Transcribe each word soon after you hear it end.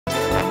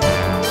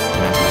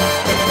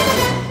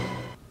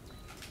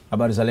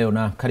Habari za leo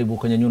na karibu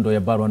kwenye Nyundo ya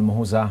Barwan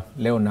Muhuza.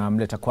 Leo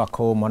namleta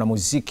kwako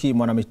mwanamuziki,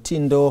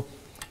 mwanamitindo,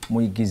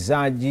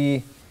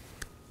 muigizaji,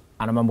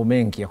 ana mambo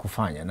mengi ya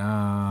kufanya,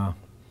 na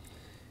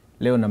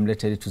leo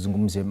namleta ili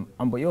tuzungumze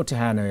mambo yote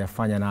haya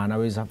anayoyafanya na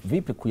anaweza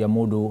vipi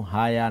kuyamudu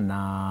haya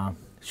na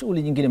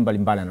shughuli nyingine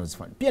mbalimbali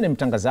anazofanya. Pia ni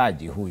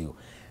mtangazaji huyu.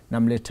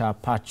 Namleta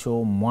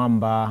Patcho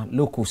Mwamba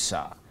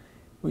Lukusa.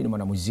 Huyu ni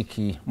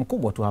mwanamuziki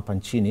mkubwa tu hapa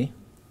nchini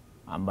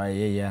ambaye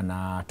yeye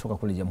anatoka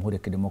kule Jamhuri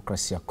ya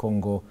Kidemokrasia ya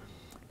Kongo,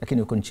 lakini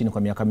yuko nchini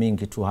kwa miaka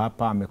mingi tu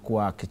hapa.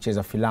 Amekuwa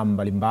akicheza filamu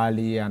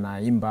mbalimbali,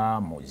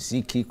 anaimba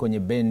muziki kwenye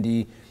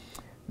bendi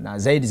na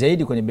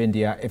zaidi kwenye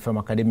bendi ya FM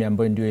Academy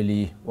ambayo ndio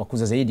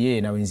iliwakuza zaidi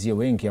yeye na wenzie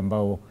wengi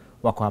ambao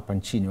wako hapa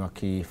nchini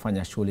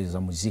wakifanya shughuli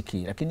za muziki.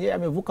 Lakini yeye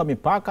amevuka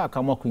mipaka,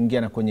 akaamua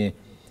kuingia na kwenye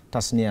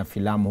tasnia ya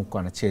filamu, huko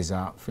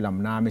anacheza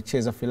filamu na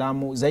amecheza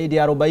filamu zaidi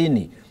ya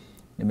 40.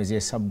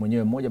 Nimezihesabu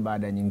mwenyewe moja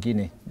baada ya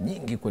nyingine,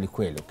 nyingi kweli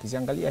kweli.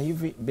 Ukiziangalia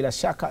hivi bila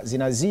shaka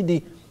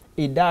zinazidi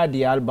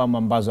idadi ya album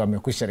ambazo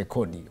amekwisha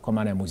rekodi kwa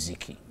maana ya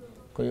muziki.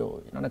 Kwa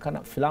hiyo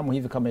inaonekana filamu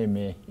hivi kama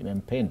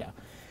imempenda.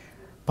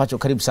 Patcho,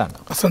 karibu sana.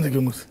 Asante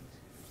kiongozi.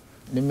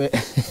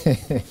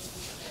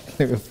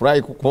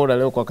 Nimefurahi kukuona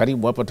leo kwa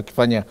karibu hapa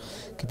tukifanya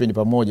kipindi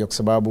pamoja, kwa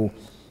sababu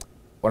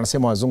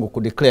wanasema wazungu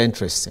ku declare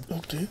interest.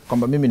 Okay.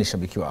 Kwamba mimi ni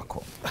shabiki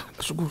wako.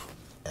 Nashukuru.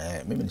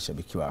 Mimi ni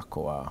shabiki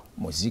wako wa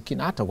muziki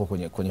na hata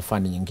kwenye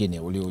fani nyingine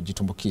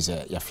uliojitumbukiza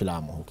ya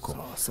filamu huko.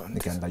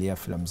 Nikiangalia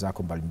filamu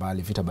zako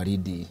mbalimbali, Vita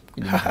Baridi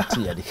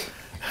ilinivutia.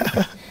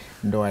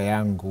 Ndoa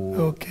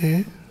Yangu. Okay.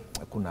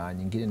 Kuna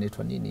nyingine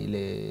inaitwa nini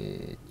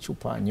ile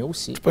Chupa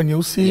Nyeusi? Chupa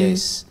Nyeusi.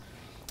 Yes.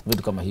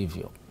 Vitu kama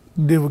hivyo.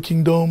 Devil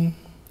Kingdom.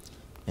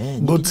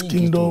 God's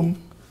Kingdom.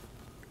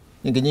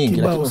 Nyingi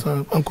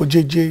lakini Uncle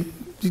JJ.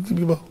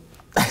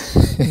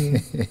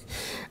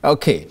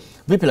 Okay.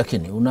 Vipi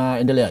lakini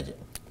unaendeleaje?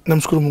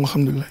 Namshukuru Mungu,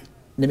 alhamdulillah.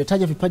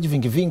 Nimetaja vipaji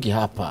vingi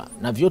hapa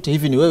na vyote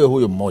hivi ni wewe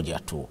huyo mmoja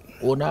tu.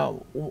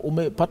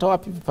 Umepata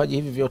wapi vipaji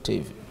hivi vyote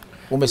hivi?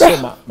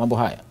 Umesema mambo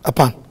haya?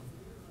 Hapana.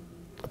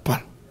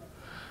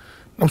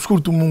 Namshukuru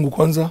tu Mungu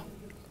kwanza.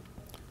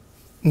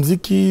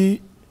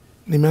 Muziki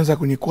nimeanza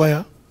kwenye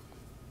kwaya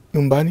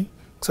nyumbani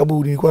kwa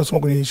sababu nilikuwa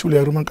nasoma kwenye shule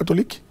ya Roman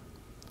Catholic.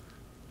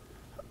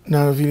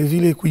 Na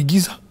vile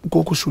kuigiza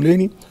huko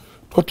shuleni,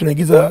 tulikuwa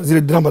tunaigiza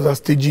zile drama za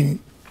stage.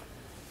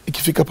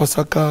 Ikifika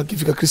Pasaka,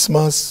 ikifika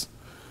Christmas,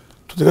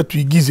 tutaka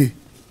tuigize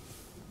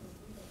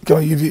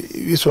kama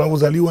hivi Yesu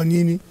anavyozaliwa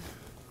nini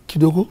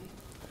kidogo.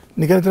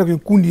 Nikaenda tena kwenye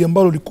kundi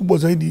ambalo likubwa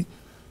zaidi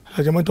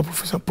la jamaa yetu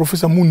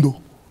Profesa Mundo.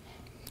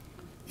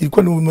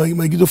 Ilikuwa ni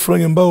maigizo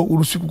fulani ambao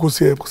uruhusi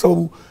kukosea kwa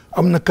sababu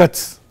hamna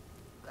cuts.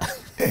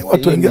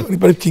 Watu wanaingia ni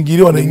pale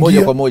kiingilio, wanaingia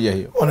moja kwa moja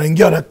hiyo.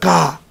 Wanaingia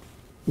wanakaa,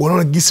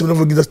 wanaona gisi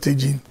wanavyoigiza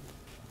stage.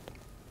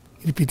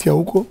 Nilipitia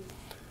huko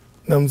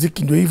na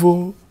muziki ndio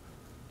hivyo.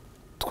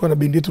 Tukua na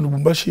bendi yetu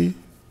Lubumbashi.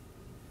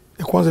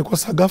 Ya kwanza ilikuwa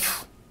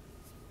Sagaf.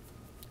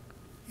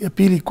 Ya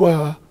pili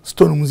ilikuwa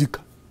Stone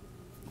Muzika.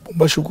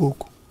 Lubumbashi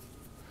huko.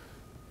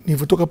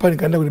 Nilipotoka pale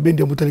nikaenda kwenye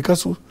bendi ya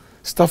Mutalikasu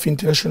Staff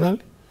International.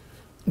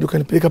 Ndio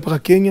kanipeleka mpaka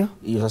Kenya.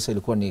 Hiyo sasa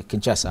ilikuwa ni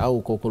Kinshasa au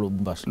huko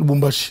Lubumbashi?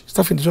 Lubumbashi.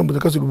 Staff International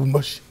Mutalikasu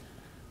Lubumbashi.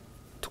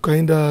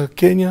 Tukaenda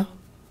Kenya.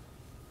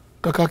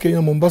 Kaka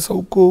Kenya Mombasa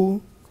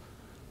huko.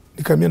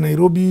 Nikamia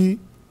Nairobi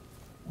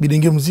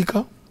Bidenge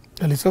Muzika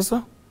ali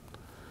sasa.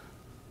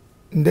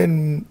 And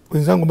then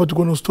wenzangu ambao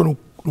tulikuwa na Stone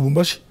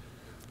Lubumbashi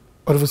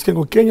walivyosikia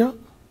kwa Kenya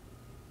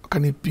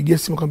akanipigia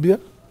simu akamwambia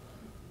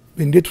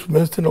bendi yetu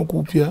tumeanza tena huko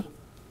upya,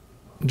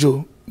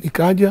 njoo.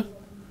 Nikaja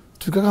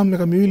tulikaa kama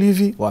miaka miwili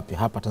hivi. Wapi?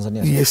 Hapa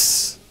Tanzania?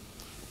 Yes.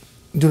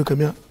 Ndio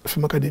nikamia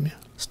FM Academy.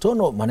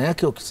 Stone maana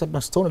yake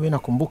ukisema Stone mimi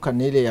nakumbuka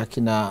ni ile ya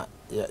kina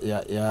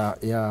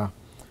ya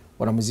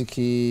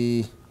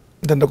wanamuziki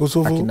Ndanda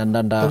Kosovo, akina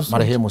Ndanda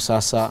marehemu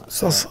sasa.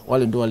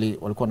 Wale ndio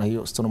walikuwa na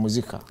hiyo Stone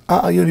Muzika.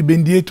 Hiyo ni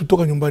bendi yetu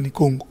toka nyumbani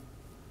Kongo.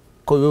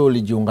 Kwa hiyo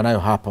ulijiunga nayo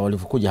hapa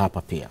walivyokuja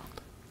hapa pia?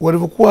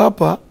 Walivyokuwa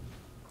hapa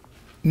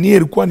nia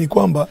ilikuwa ni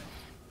kwamba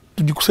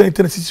tujikusanye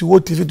tena sisi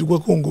wote hivi tulikuwa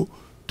Kongo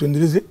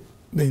tuendeleze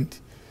bendi.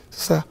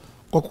 Sasa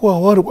kwa kuwa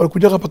wao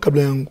walikuja hapa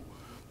kabla yangu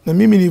na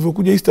mimi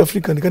nilivyokuja East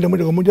Africa nikaenda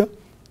moja kwa moja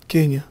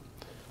Kenya.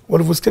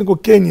 Walivyosikia niko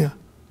Kenya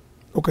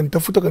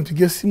wakanitafuta,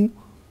 wakanipigia simu,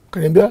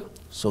 wakaniambia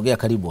sogea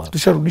karibu hapa.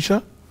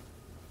 Tusharudisha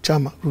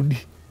chama, rudi.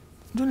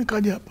 Ndio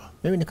nikaja hapa.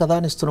 Mimi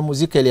nikadhani Stone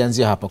Muzika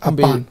ilianzia hapa.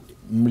 Kumbe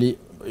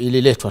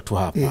ililetwa tu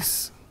hapa.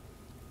 Yes.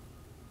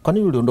 Kwa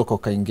nini uliondoka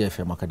ukaingia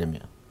FM Academy?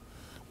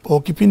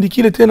 Kipindi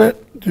kile tena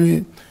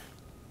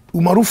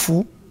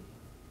umaarufu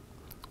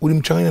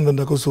ulimchanganya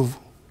Ndanda Kosovo.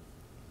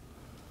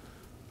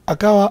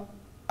 Akawa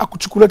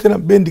akuchukulia tena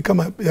bendi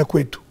kama ya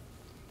kwetu.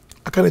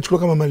 Akanichukua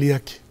kama mali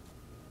yake.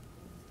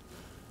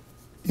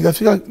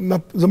 Ikafika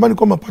zamani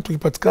kwa mapato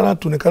kipatikana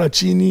tuonekana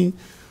chini,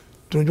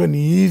 tunajua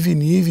ni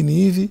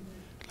hivi,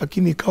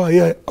 lakini ikawa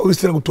yeye hawezi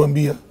tena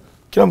kutuambia.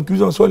 Kila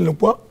mkiuliza maswali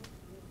linakuwa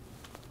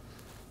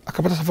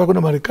akapata safari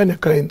kwenda Marekani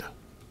akaenda.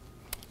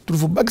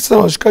 Tulipobaki sasa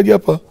washikaji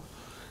hapa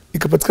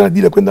ikapatikana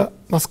dili kwenda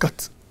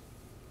Muscat.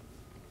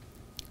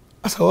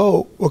 Sasa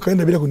wao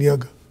wakaenda bila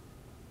kuniaga.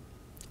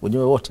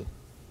 Wenyewe wote?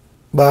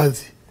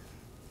 Baadhi.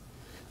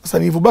 Sasa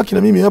nilivyobaki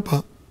na mimi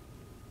hapa,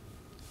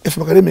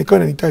 FM Academy ikawa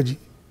inanihitaji,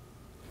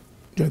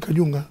 ndio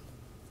nikajiunga.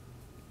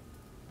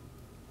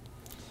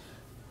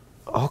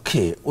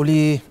 Okay,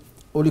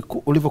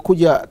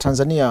 ulivyokuja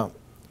Tanzania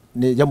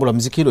ni jambo la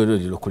muziki hilo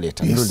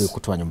lilokuleta, ndio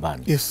lilikutoa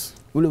nyumbani. Yes.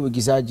 Ule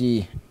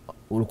uigizaji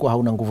ulikuwa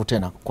hauna nguvu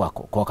tena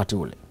kwako kwa wakati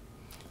ule?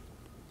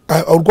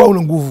 Ulikuwa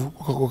hauna nguvu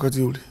kwa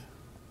wakati ule.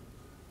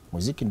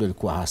 Muziki ndio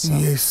ilikuwa hasa.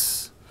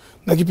 Yes.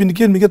 Na kipindi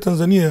kile nimeingia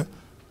Tanzania,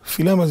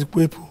 filamu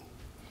zikuwepo.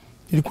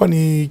 Ilikuwa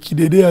ni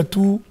Kidedea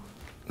tu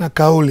na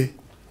Kaole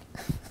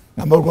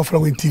ambao walikuwa wanafanya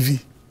kwenye TV.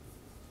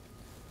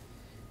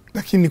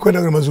 Lakini nilikuwa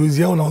na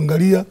mazoezi yao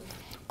naangalia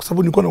kwa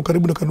sababu nilikuwa na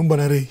ukaribu na Kanumba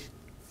na Ray.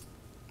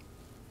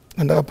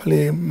 Nenda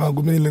pale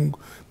Magomeni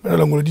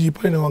la Ngolojiji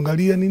pale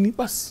naangalia nini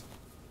basi.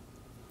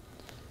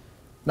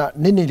 Na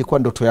nini ilikuwa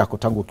ndoto yako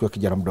tangu ukiwa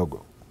kijana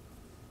mdogo?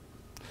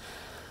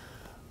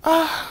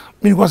 Mimi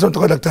nilikuwa nasema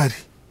nitakuwa daktari.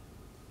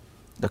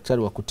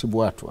 Daktari wa kutibu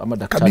watu ama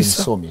daktari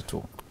msomi tu?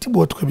 Kutibu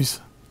watu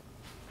kabisa.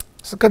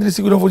 Sasa kadri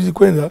siku inavyozidi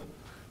kwenda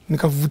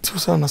nikavutiwa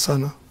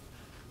sana.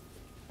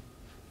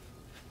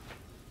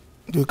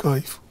 Ndio ikawa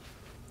hivyo.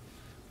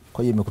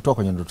 Kwa hiyo imekutoa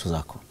kwenye ndoto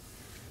zako?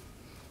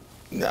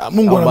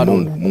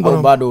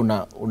 Mungu bado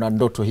una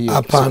ndoto hiyo?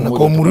 Hapana,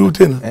 kwa umri huu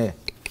tena.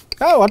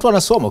 Watu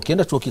wanasoma,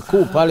 ukienda chuo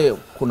kikuu pale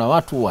kuna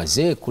watu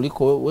wazee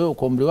kuliko wewe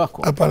kwa umri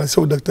wako. Hapana,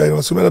 sio daktari,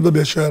 wasomea labda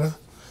biashara.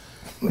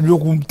 Unajua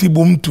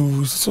kumtibu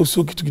mtu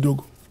sio kitu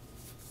kidogo.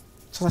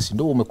 Sasa si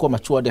ndio umekuwa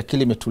macho hadi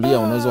akili imetulia,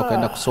 unaweza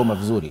ukaenda kusoma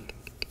vizuri?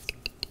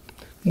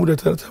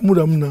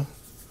 Muda mna.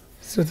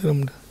 Sina tena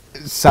muda.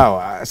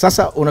 Sawa.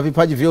 Sasa una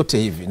vipaji vyote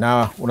hivi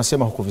na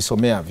unasema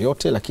hukuvisomea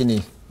vyote,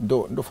 lakini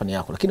ndo fani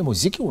yako. Lakini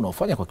muziki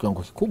unaofanya kwa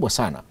kiwango kikubwa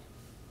sana.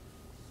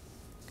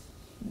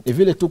 Ni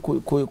vile tu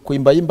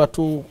kuimba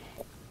tu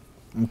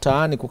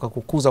mtaani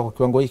kukakukuza kwa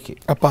kiwango hiki?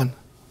 Hapana.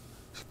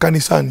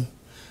 Kanisani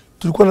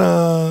tulikuwa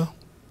na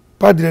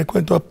padri alikuwa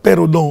anaitwa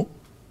Père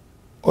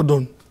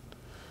Odon.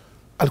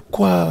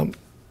 Alikuwa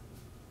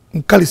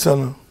mkali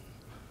sana.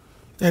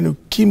 Yaani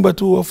ukimba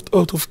tu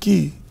out of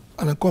key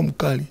anakuwa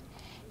mkali.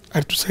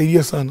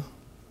 Alitusaidia sana.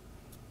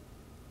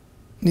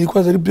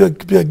 Nilikuwa jaribu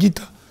pia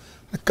gita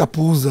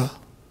nikapuuza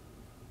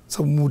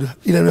sababu muda.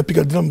 Ila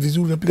napiga drum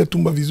vizuri, napiga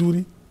tumba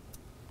vizuri.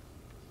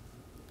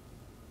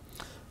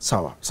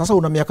 Sawa. Sasa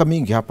una miaka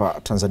mingi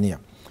hapa Tanzania.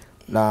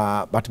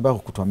 Na bahati mbaya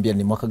kutuambia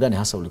ni mwaka gani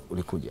hasa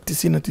ulikuja?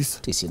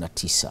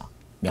 99.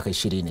 Miaka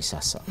 20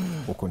 sasa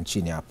huko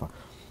nchini hapa.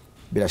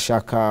 Bila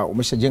shaka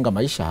umeshajenga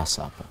maisha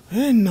hasa hapa.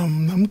 Na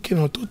mke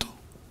na watoto.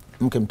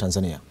 Mke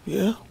Mtanzania?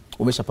 Yeah.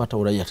 Umeshapata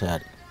uraia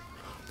tayari?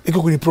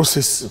 Iko kwenye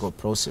process.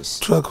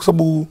 Kwa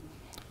sababu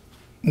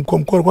mkuu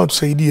wa mkoa alikuwa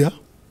anatusaidia.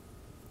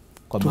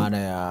 Kwa maana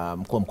ya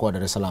mkuu wa mkoa wa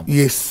Dar es Salaam?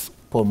 Yes.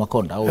 Paul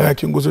Makonda au?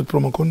 Kiongozi wetu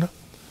Paul Makonda.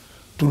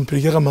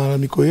 Tulimpelekea kama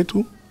malalamiko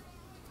yetu.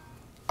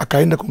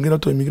 Akaenda kuongea na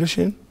watu wa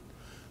immigration.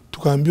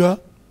 Tukaambiwa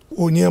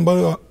wenyewe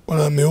ambao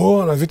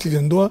wameoa na vyeti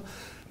vya ndoa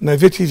na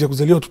vyeti vya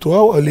kuzaliwa watoto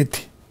wao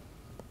walete.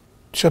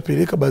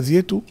 Tushapeleka baadhi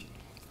yetu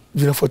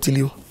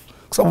vinafuatiliwa.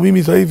 Kwa sababu mimi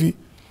sasa hivi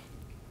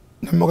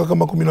na mwaka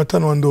kama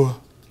 15 wa ndoa.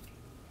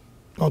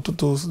 Na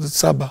watoto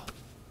 7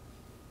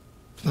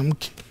 na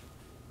mke.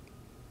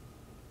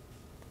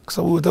 Kwa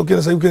sababu hata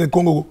ukienda sasa hivi kwenye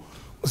Kongo,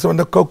 unasema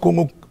nataka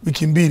Kongo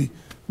wiki 2,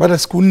 baada ya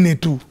siku 4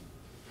 tu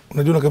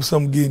unajua kabisa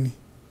mgeni.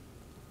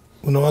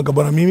 Unawaga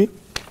bwana mimi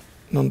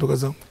naondoka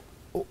zangu.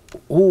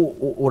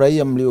 Huu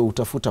uraia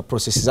mlioutafuta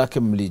process zake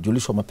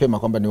mlijulishwa mapema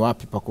kwamba ni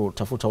wapi pa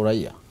kutafuta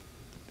uraia?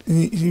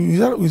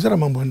 Wizara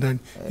mambo ya ndani,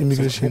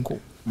 immigration.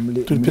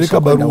 Tulipeleka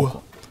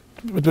barua.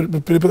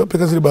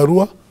 Tulipeleka zile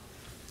barua.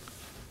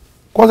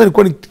 Kwanza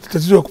ilikuwa ni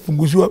tatizo ya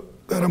kupunguziwa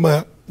gharama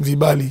ya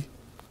vibali.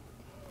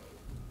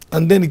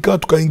 And then ikawa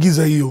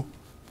tukaingiza hiyo.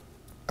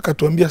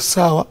 Akatuambia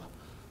sawa,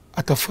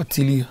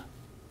 atafuatilia.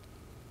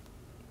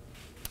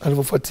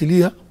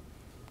 Alivyofuatilia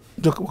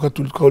ndio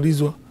wakati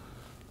tukaulizwa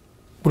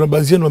kuna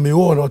baadhi yenu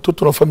wameoa na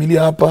watoto na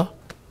familia hapa.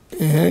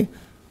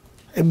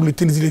 Hebu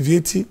leteni zile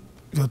vyeti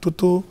vya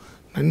watoto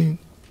na nini.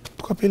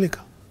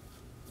 Tukapeleka.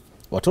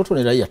 Watoto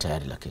ni raia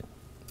tayari lakini?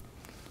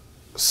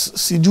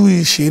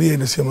 Sijui sheria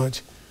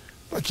inasemaje.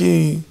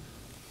 Lakini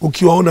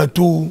ukiwaona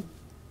tu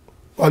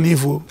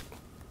walivyo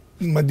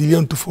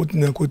madiliano tofauti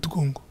na kwetu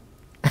Kongo.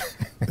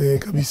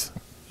 Kabisa.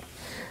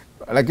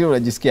 Lakini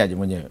unajisikiaje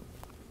mwenyewe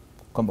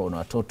kwamba una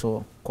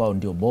watoto kwao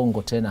ndio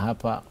Bongo tena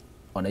hapa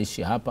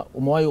wanaishi hapa?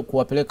 Umewahi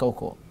kuwapeleka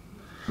huko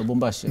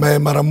Lubumbashi?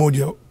 Mara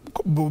moja.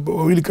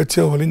 Wawili kati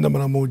yao walienda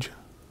mara moja.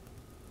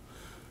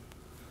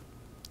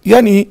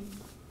 Yaani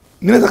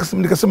ninaweza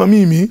nikasema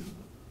mimi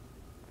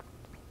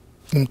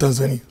ni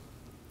Mtanzania.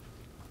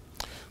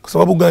 Kwa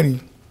sababu gani?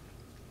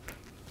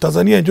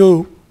 Tanzania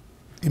ndio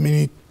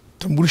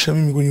imenitambulisha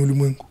mimi kwenye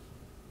ulimwengu.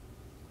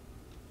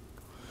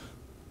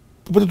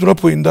 Popote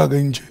tunapoendaga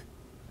nje.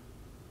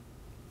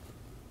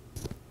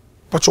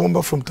 Patcho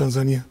Mwamba from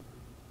Tanzania.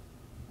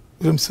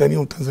 Yule msanii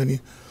wa Tanzania.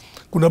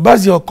 Kuna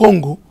baadhi ya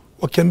Wakongo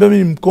wakiambia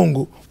mimi ni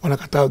Mkongo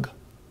wanakataga.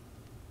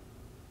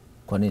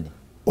 Kwa nini?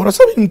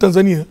 Wanasema mimi ni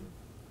Mtanzania.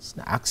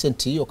 Sina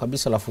accent hiyo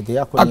kabisa, lafudhi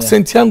yako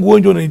accent yangu wewe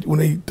ndio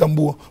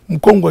unaitambua.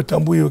 Mkongo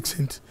atambui hiyo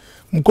accent.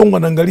 Mkongo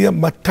anaangalia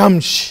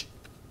matamshi,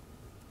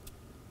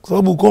 kwa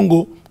sababu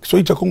Kongo,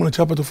 Kiswahili cha Kongo na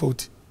cha hapa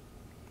tofauti.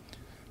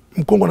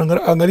 Mkongo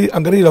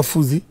anaangalia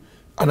lafudhi,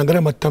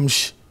 anaangalia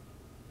matamshi.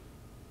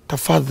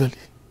 Tafadhali,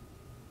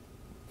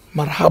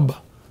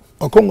 marhaba.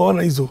 Wakongo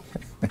wana hizo.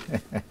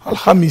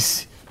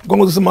 Alhamisi.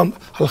 Mkongo anasema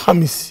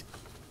Alhamisi.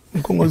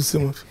 Mkongo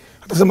anasema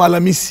atasema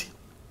Alhamisi.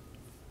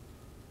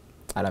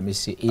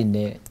 Alhamisi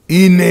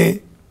ine.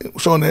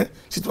 Ushaona,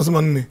 sisi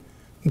tunasema 4.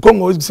 Mkongo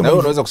hawezi kusema. Na wewe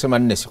unaweza kusema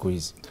 4 siku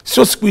hizi.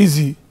 Sio siku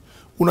hizi.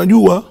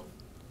 Unajua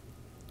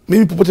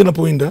mimi popote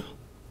napoenda,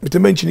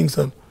 nimetembea nchi nyingi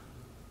sana.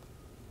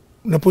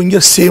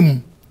 Unapoingia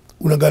sehemu,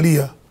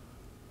 unaangalia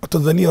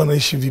Watanzania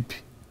wanaishi vipi.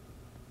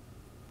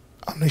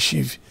 Anaishi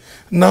hivi.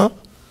 Na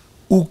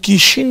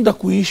ukishindwa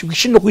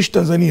kuishi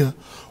Tanzania,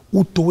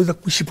 utaweza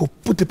kuishi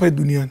popote pale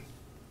duniani.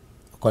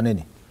 Kwa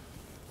nini?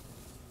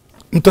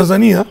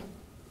 Mtanzania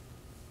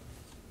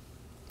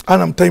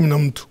ana mtime na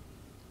mtu.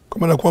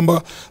 Kama na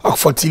kwamba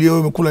akufuatilia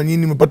wewe umekula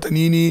nini, umepata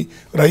nini,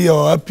 raia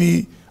wa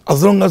wapi,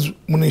 as long as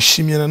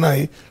mnaheshimiana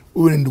naye,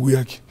 wewe ni ndugu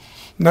yake.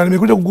 Na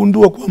nimekuja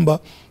kugundua kwamba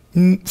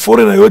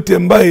foreigner yote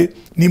ambaye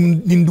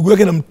ni ndugu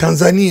yake na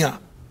Mtanzania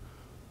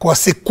kwa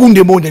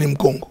sekunde moja ni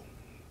Mkongo.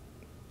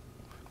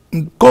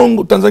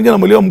 Mkongo, Tanzania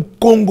anamwelewa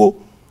Mkongo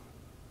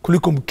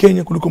kuliko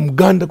Mkenya, kuliko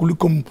Mganda,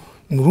 kuliko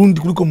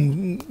Mrundi, kuliko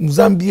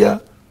Mzambia.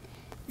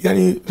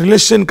 Yani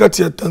relation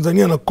kati ya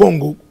Tanzania na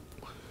Kongo,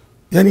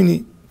 yani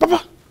ni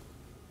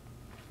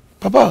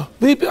papa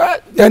vipi,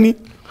 yani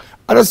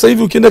hata sasa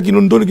hivi ukienda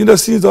Kinondoni, ukienda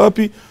Sinza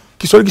wapi,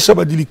 Kiswahili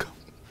kishabadilika.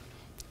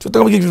 Sio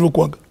kama kile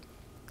kilivyokuwa.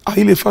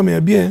 Ile fame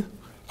ya bien,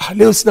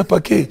 leo sina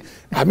pake,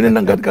 mimi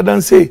naenda katika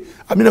danse,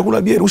 mimi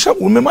nakula biere,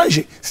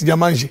 umemanje,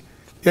 sijamanje.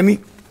 Yani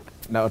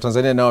na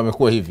Tanzania nao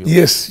wamekuwa hivyo.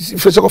 Yes,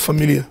 ifanye kwa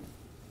familia.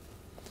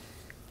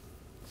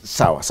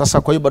 Sawa,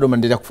 sasa kwa hiyo bado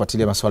unaendelea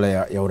kufuatilia masuala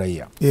ya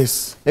uraia.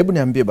 Yes. Hebu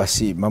niambie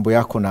basi mambo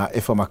yako na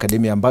FM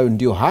Academy ambayo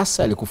ndio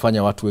hasa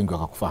ilikufanya watu wengi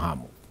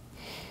wakakufahamu.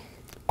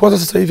 Kwanza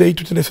sasa hivi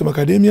haitu tena FM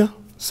Academy,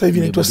 sasa hivi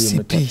inaitwa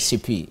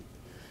CP.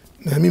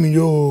 Na mimi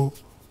ndio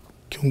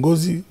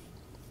kiongozi.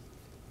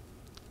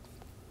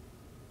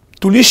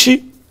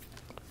 Tulishi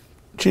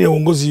chini ya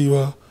uongozi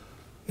wa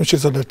Nyoshi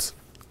El Sadat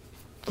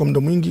kwa muda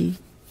mwingi.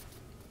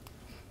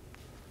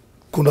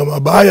 Kuna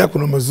mabaya,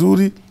 kuna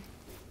mazuri,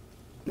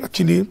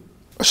 lakini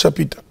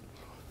ashapita.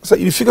 Sasa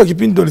ilifika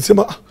kipindi ndo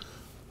alisema,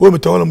 wewe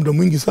umetawala muda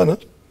mwingi sana,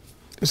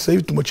 sasa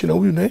hivi tumwachie na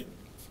huyu naye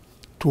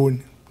tuone.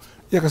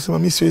 Yeye akasema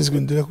mimi siwezi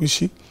kuendelea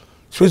kuishi,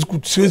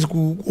 siwezi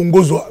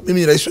kuongozwa, mimi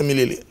ni rais wa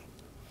milele.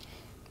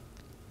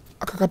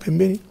 Akakaa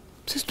pembeni,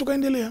 sisi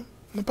tukaendelea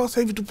mpaka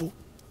sasa hivi tupo.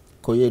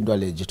 Kwa hiyo ndo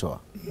alijitoa.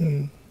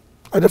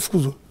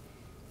 Hajafukuzwa.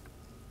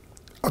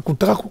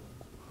 Hakutaka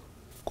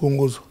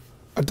kuongozwa.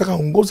 Ataka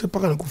aongoze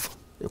mpaka nakufa.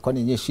 Kwani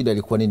yenyewe shida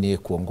ilikuwa nini yeye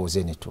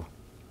kuongozeni tu?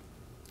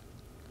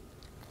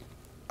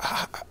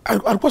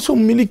 Alikuwa sio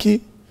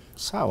mmiliki.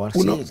 Sawa,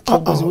 si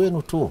kiongozi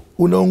wenu tu.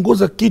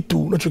 Unaongoza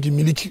kitu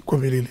unachokimiliki kwa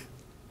milele.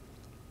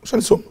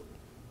 Ushanisoma?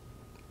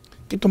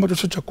 Kitu ambacho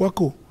sio cha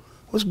kwako,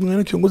 wewe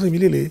ungeona kiongoza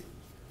milele.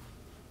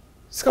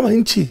 Si kama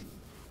nchi.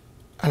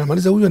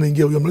 Anamaliza huyu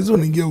anaingia huyu, anamaliza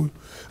anaingia huyu.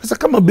 Sasa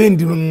kama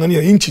bendi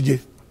unang'ang'ania nchi je?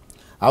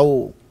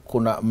 Au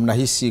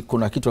mnahisi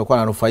kuna kitu alikuwa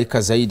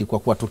ananufaika zaidi kwa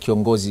kuwa tu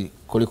kiongozi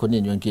kuliko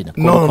nyinyi wengine?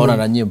 Kwa kaona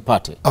na nyinyi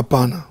mpate?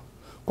 Hapana.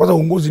 Kwanza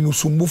uongozi ni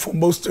usumbufu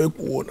ambao sijawahi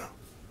kuona.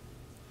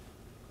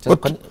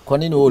 Kwa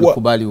nini wewe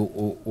ulikubali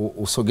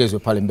usogezwe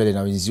pale mbele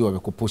na wenzio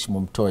wamekupush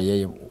mumtoe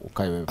yeye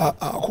ukae wewe?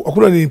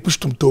 Hakuna ni push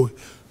tumtoe.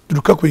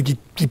 Tulikaa kwenye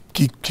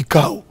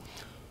kikao.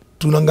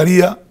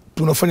 Tunaangalia,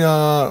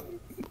 tunafanya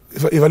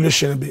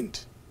evaluation ya bendi.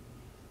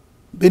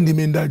 Bendi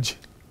imeendaje?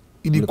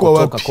 Ilikuwa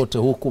wapi? Kote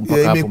huku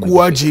mpaka hapo.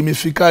 Imekuaje,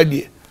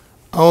 imefikaje?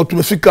 Au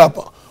tumefika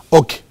hapa.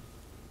 Okay.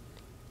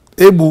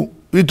 Hebu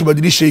ili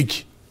tubadilishe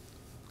hiki.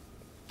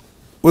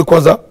 Wewe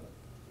kwanza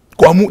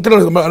tena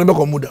ananiambia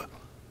kwa muda.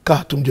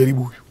 Kaa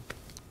tumjaribu huyu.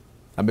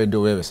 Ambaye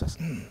ndio wewe sasa.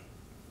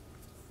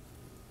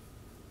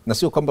 Na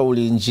sio kwamba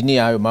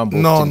uliinjinia hayo mambo.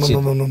 No.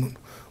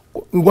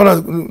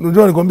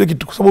 Unajua nikwambia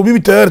kitu, kwa sababu mimi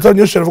tayari tangu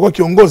Nyoshi alikuwa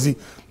kiongozi,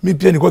 mimi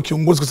pia nilikuwa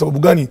kiongozi. Kwa sababu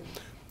gani?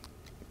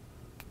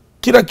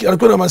 Kila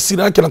anakuwa na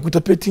masira yake,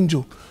 anakuita peti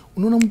njo.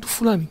 Unaona mtu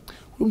fulani,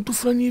 huyo mtu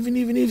fulani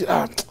hivi.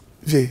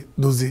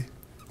 Doze.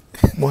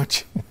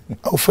 Mwache.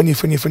 Au fanyie.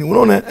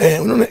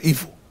 Unaona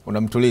hivyo.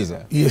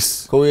 Unamtuliza.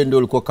 Yes. Kwa hiyo ndio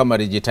ulikuwa kama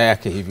rejeta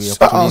yake hivi ya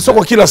kutuliza. Sio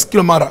kwa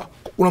kila mara.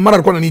 Kuna mara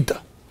alikuwa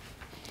ananiita.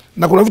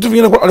 Na kuna vitu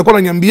vingine alikuwa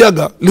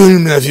ananiambiaga, leo mimi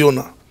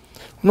ninaviona.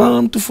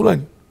 Unaona mtu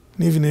fulani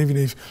ni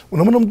hivi.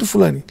 Unaona mtu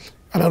fulani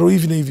ana roho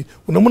hivi na hivi.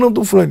 Unaona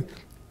mtu fulani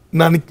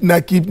na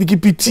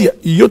nikipitia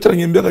yote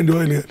ananiambiaga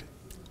ndio ile.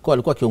 Kwa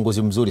alikuwa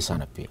kiongozi mzuri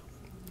sana pia.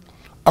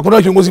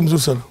 Hakuna kiongozi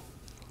mzuri sana.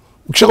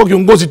 Ukishaka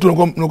kiongozi tu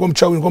unakuwa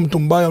mchawi, unakuwa mtu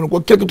mbaya,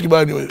 unakuwa kila kitu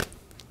kibaya ni wewe.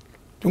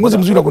 Kiongozi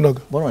mzuri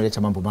hakunaga. Mbona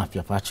unaleta mambo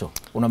mapya Patcho?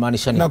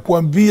 Unamaanisha nini?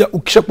 Nakwambia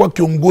ukishakuwa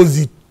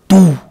kiongozi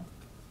tu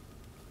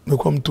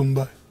unakuwa mtu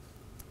mbaya.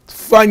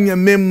 Fanya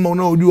mema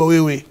unaojua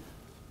wewe.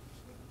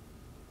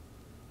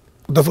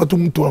 Utafuata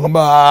mtu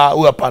anakwambia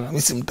huyu hapana,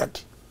 mimi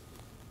simtaki.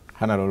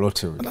 Hana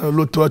lolote huyo. Hana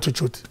lolote wa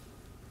chochote.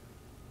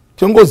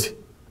 Kiongozi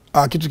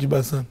kitu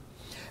kibaya sana.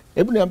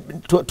 Hebu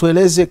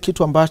tueleze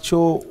kitu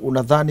ambacho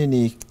unadhani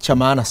ni cha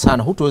maana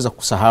sana, hutoweza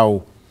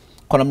kusahau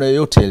kwa namna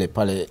yoyote ile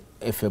pale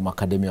FM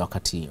Academy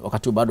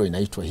wakati bado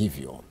inaitwa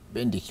hivyo,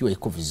 bendi ikiwa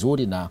iko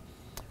vizuri, na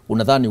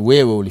unadhani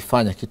wewe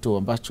ulifanya kitu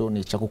ambacho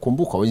ni cha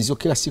kukumbuka, wenzio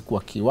kila siku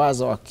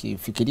wakiwaza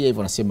wakifikiria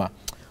hivyo nasema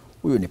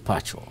huyu ni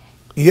Patcho?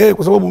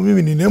 Kwa sababu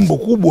mimi ni nembo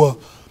kubwa.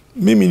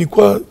 Mimi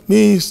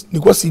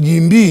nilikuwa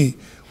sijimbii.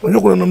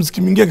 Unajua kuna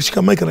mwanamuziki mwingine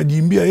akishika mic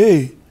anajiimbia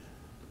yeye.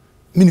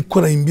 Mimi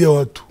nilikuwa naimbia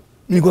watu. Mimi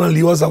nilikuwa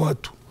naliwaza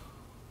watu.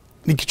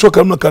 Nikichoka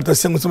kama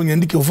karatasi yangu nasema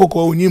niandike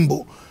voko au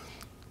nyimbo.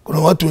 Kuna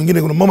watu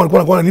wengine, kuna mama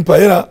alikuwa ananipa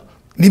hela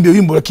niimbe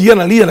wimbo, lakini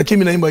analia lakini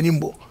mimi naimba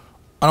nyimbo.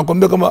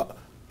 Anakuambia kama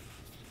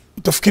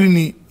utafikiri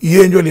ni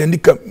yeye ndio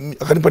aliandika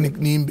akanipa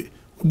niimbe.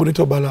 Wimbo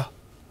unaitwa Balaa.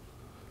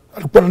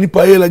 Alikuwa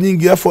ananipa hela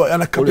nyingi afu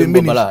anakaa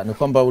pembeni. Balaa ni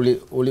kwamba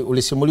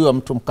ulisimuliwa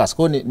mtu mkasa.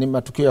 Kwa ni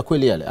matukio ya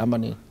kweli yale ama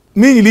ni?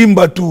 Mimi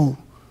nilimba tu.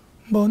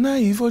 Mbona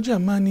hivyo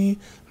jamani,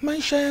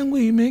 maisha yangu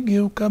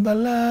imegeuka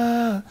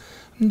balaa,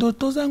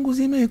 ndoto zangu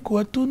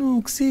zimekuwa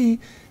tunuksi.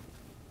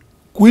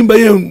 Kuimba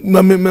yeye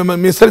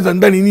message za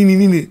ndani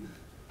nini.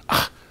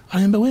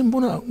 Ananiambia wewe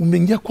mbona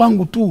umeingia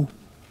kwangu tu.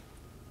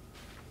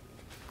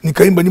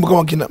 Nikaimba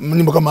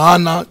nyimbo kama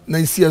ana na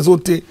hisia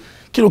zote.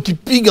 Kila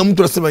ukipiga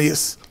mtu anasema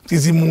yes.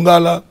 Tizi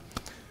Mungala.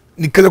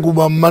 Nikaanza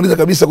kumaliza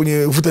kabisa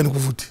kwenye vuta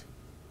nikuvuti.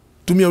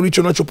 Tumia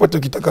ulicho unachopata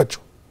kitakacho.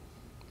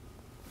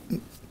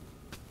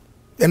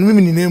 Yaani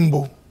mimi ni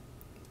nembo.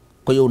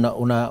 Kwa hiyo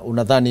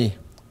unadhani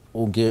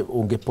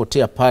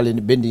ungepotea pale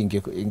ni bendi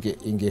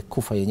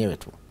ingekufa yenyewe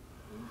tu?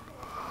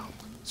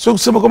 Sio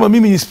kusema kama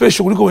mimi ni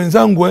special kuliko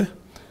wenzangu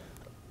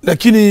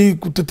lakini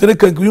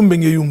kutetereka kuyumba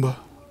ingeyumba.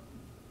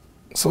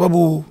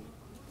 Sababu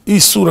hii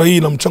sura hii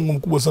ina mchango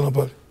mkubwa sana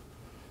pale.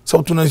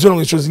 Sababu tunaziona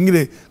kwenye show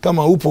zingine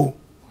kama upo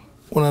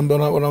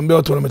wanaambia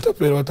watu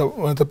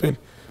wanatapeli.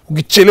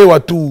 Ukichelewa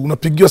tu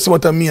unapigiwa simu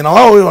hata 100 na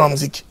wao wewe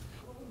wanamuziki.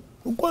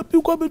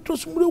 Uko wapi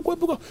tunasumbulia uko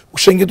wapi?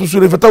 Ushaingia tu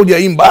sura ifata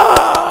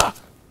hujaimba.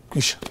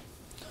 Kisha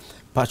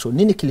Patcho,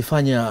 nini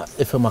kilifanya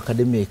FM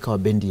Academy ikawa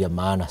bendi ya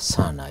maana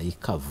sana,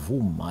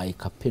 ikavuma,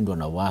 ikapendwa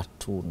na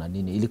watu na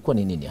nini? Ilikuwa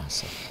ni nini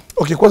hasa?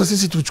 Okay, kwanza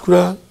sisi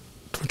tulichukulia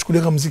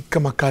kama muziki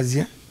kama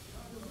kazi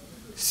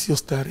sio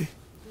starehe.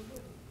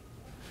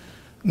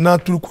 Na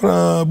tulikuwa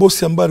na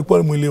bosi ambaye alikuwa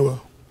anamuelewa.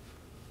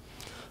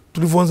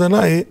 Tulivyoanza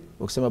naye,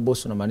 ukisema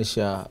bosi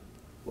unamaanisha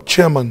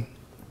chairman.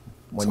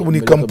 Sababu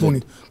ni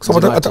kampuni. Kwa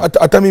sababu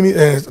hata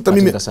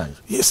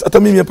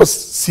mimi hapa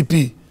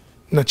CP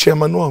na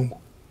chairman wangu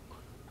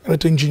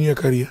anaitwa engineer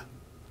Karia.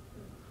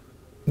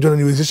 Ndio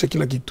ananiwezesha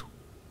kila kitu.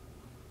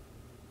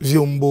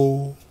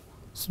 Vyombo,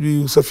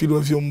 sijui usafiri wa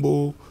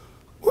vyombo,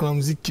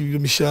 wanamuziki,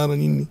 mishahara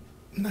nini,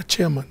 na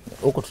chairman.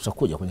 Huko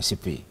tutakuja kwenye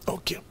CP.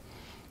 Okay.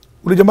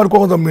 Ule jamaa alikuwa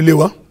kwanza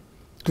ameelewa.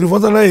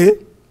 Tulivyoanza naye,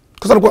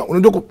 kwa sababu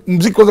unajua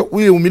muziki kwanza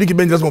wewe umiliki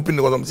bendi lazima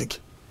upende kwanza muziki.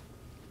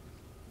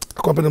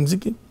 Akawa anapenda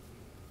muziki.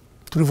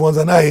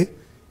 Tulivyoanza naye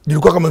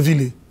ilikuwa kama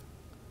vile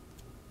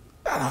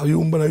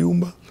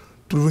yumba.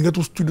 Tulivyoingia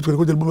tu studio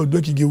tukarekodi albamu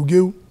ya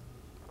kigeugeu.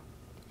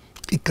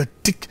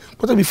 Ikatik.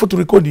 Kwanza before tu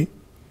rekodi,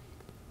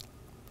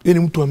 yeye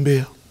ni mtu wa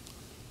Mbeya.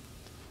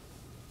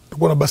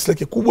 Alikuwa na basi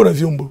lake kubwa na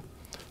vyombo.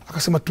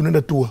 Akasema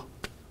tunaenda tour.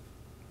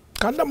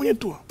 Kaanda mwenye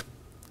tour.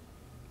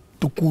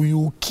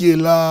 Tukuyu,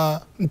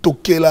 Kiela,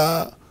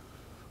 Ntokela,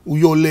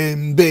 Uyole,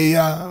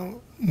 Mbeya,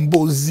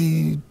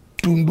 Mbozi,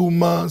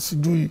 Tunduma,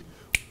 sijui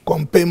kwa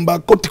Mpemba,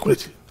 kote kule.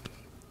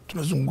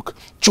 Tunazunguka.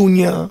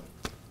 Chunya.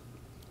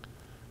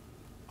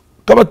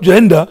 Kama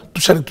tujaenda,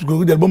 tushiriki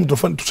albamu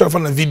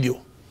tushafanya na video.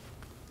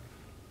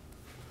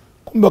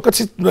 Kumbe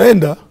wakati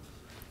tunaenda,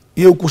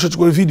 yeye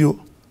ukushachukua video,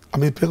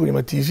 amepeleka kwenye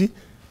ma TV.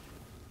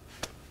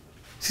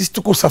 Sisi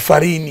tuko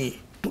safarini,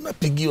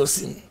 tunapigiwa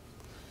simu.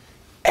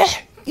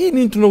 Hii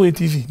nini tuna kwenye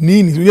TV?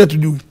 Nini? Tunia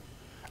tujui.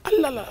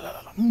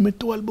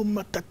 Mmetoa albamu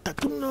matata,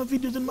 tuna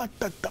video za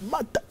matata.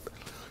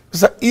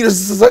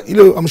 Sasa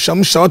ile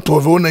amshamsha watu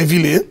waveona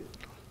vile.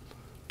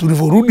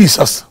 Tulivyorudi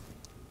sasa,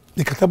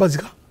 nikataba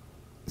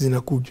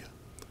zinakuja.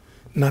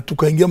 Na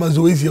tukaingia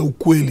mazoezi ya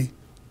ukweli.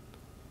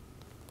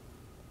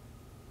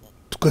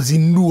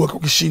 Tukazindua kwa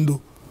kishindo.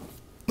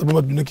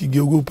 Albamu tuna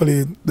kigeugeu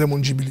pale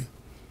Diamond Jubilee.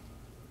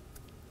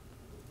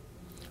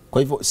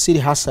 Kwa hivyo siri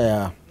hasa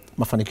ya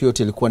mafanikio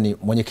yote ilikuwa ni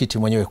mwenyekiti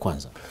mwenyewe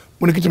kwanza.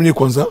 Mwenyekiti mwenyewe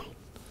kwanza.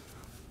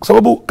 Kwa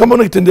sababu kama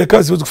unakitendea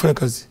kazi huwezi kufanya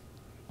kazi.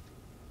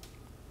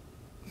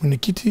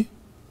 Mwenyekiti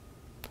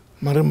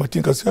Marehemu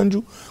Martin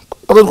Kasanju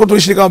kwa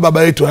tuishi kama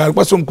baba yetu,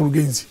 alikuwa sio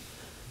mkurugenzi.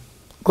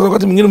 Kwa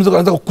wakati mwingine mzee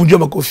anaanza kukunjia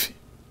makofi.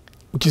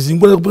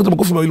 Ukizingua kupiga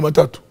makofi mawili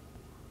matatu.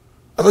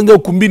 Hata nje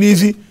ukumbini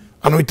hivi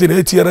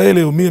anaitela TRA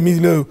leo mimi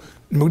leo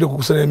nimekuja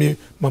kukusanya mimi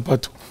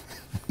mapato.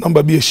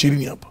 Namba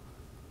B20 hapa.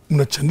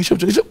 Mnachangisha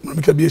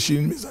mnamika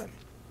B20 mezani.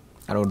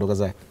 Anaondoka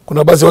zake.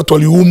 Kuna baadhi watu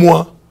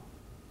waliumwa.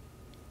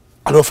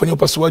 Aliwafanyia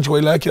upasuaji wa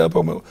ile yake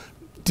hapa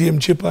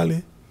TMJ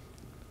pale.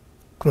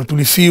 Kuna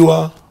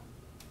tulifiwa.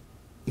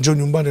 Njoo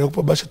nyumbani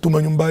akakupa basha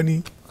tuma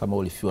nyumbani. Kama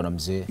ulifiwa na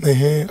mzee.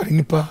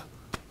 Alinipa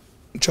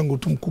mchango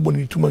tu mkubwa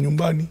nilituma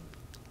nyumbani.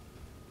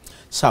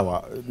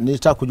 Sawa,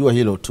 nilitaka kujua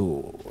hilo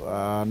tu.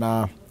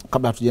 Na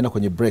kabla hatujaenda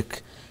kwenye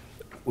break,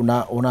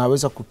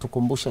 unaweza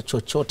kutukumbusha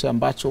chochote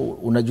ambacho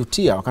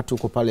unajutia wakati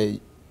uko pale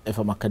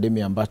FM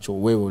Academy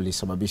ambacho wewe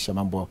ulisababisha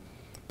mambo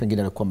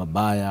pengine yalikuwa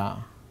mabaya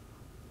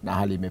na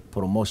hali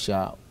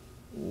imepromosha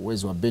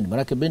uwezo wa bendi?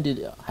 Maana bendi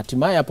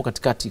hatimaye hapo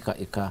katikati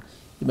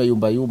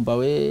imeyumba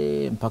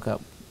mpaka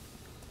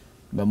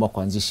imeamua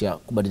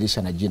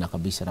kubadilisha na jina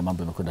kabisa na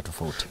mambo yamekwenda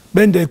tofauti.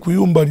 Bendi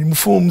haikuyumba, ni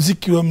mfumo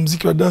muziki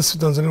wa dance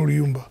Tanzania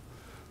uliyumba.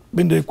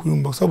 Bendi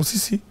haikuyumba kwa sababu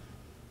sisi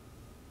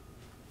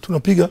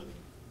tunapiga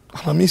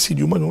Alhamisi,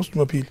 Jumatatu,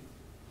 Jumapili.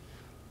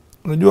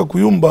 Unajua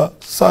kuyumba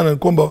sana ni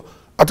kwamba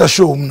hata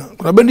show mna.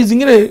 Kuna bendi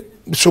zingine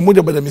show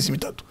moja baada ya miezi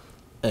mitatu.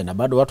 Na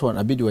bado watu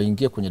wanabidi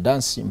waingie kwenye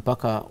dance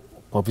mpaka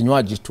kwa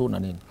vinywaji tu na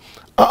nini.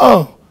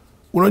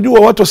 Unajua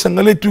watu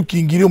wasiangalie tu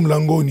kiingilio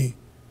mlangoni.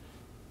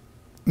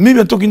 Mimi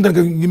natoka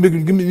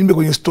nimbe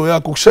kwenye store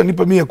yako, kisha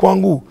nipa mimi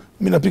kwangu,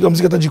 mimi napiga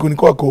muziki hata jikoni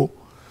kwako.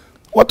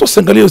 Watu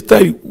wasiangalie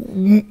style.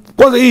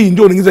 Kwanza hii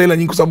ndio inaingiza hela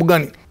nyingi kwa sababu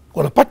gani?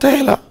 Wanapata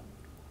hela.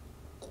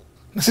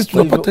 Na sisi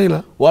tunapata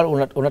hela.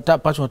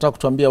 Unataka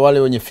kutuambia wale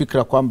wenye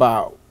fikra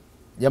kwamba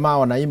jamaa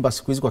wanaimba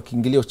siku hizi kwa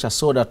kiingilio cha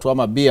soda tu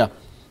ama bia,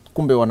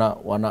 kumbe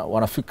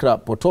wana fikra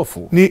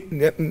potofu?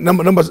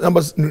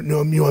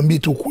 Niwaambie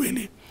tu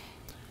kweli.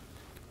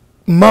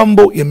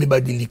 Mambo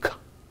yamebadilika.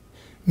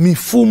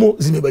 Mifumo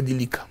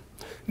zimebadilika.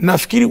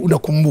 Nafikiri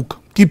unakumbuka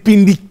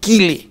kipindi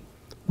kile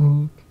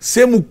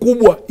sehemu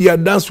kubwa ya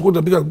dance kwa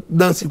tunapiga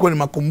dance ilikuwa ni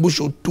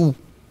makumbusho tu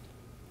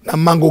na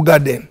Mango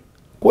Garden.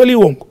 Kweli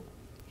uongo?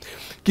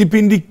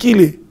 Kipindi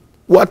kile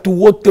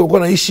watu wote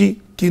walikuwa naishi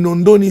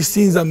Kinondoni,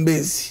 Sinza,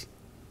 Mbezi.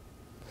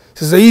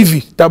 Sasa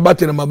hivi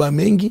Tabate na mabaa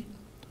mengi,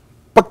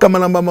 paka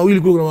manamba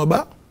mawili kule kuna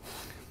mabaa,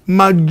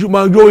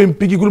 majoe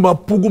mpiki kule,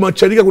 Mapugu,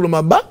 Machanika kuna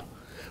mabaa.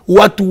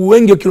 Watu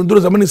wengi wa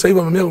Kinondoni zamani sasa hivi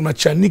wamemea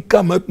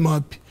Machanika,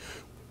 mapi.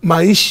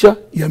 Maisha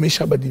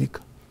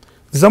yameshabadilika.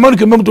 Zamani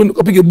ukiambia mtu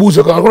apige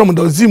buza, kana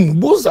mwendawazimu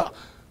buza,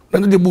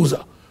 unaendaje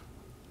buza?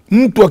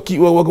 Mtu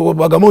wa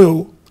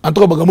Bagamoyo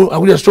anatoka Bagamoyo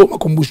anakuja show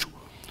makumbusho.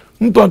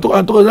 Mtu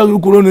anatoka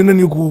huko leo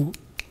nene huko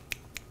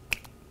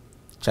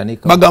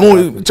Chanika,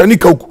 Bagamoyo,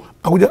 Chanika huko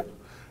anakuja.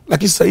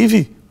 Lakini sasa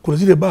hivi kuna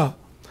zile baa,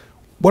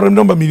 bwana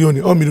mnaomba milioni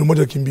au milioni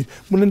moja kimbili,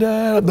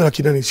 mnaenda labda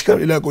laki nane, shika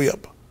ile yako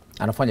hapa,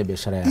 anafanya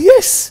biashara yake.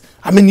 Yes,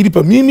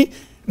 amenilipa mimi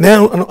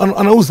na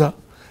anauza.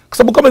 Kwa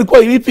sababu kama ilikuwa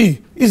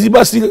ilipi hizi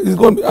basi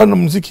ilikuwa ana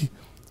muziki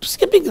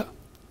tusingepiga,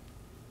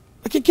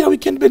 lakini kila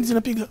weekend bendi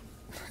zinapiga.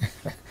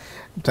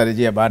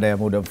 Tutarejea baada ya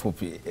muda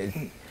mfupi.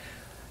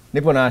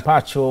 Nipo na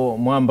Patcho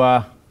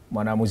Mwamba,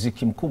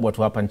 mwanamuziki mkubwa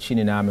tu hapa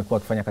nchini na amekuwa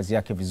akifanya kazi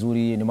yake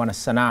vizuri. Ni mwana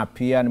sanaa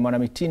pia, ni mwana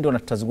mitindo, na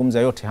tutazungumza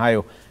yote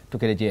hayo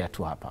tukirejea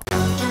tu hapa.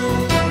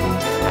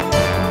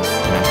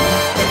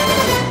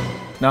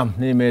 Naam,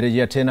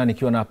 nimerejea tena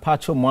nikiwa na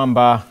Patcho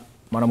Mwamba,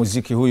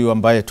 mwanamuziki huyu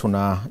ambaye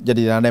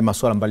tunajadiliana naye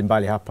masuala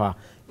mbalimbali hapa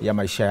ya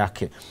maisha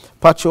yake.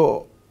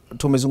 Patcho,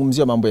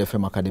 tumezungumzia mambo ya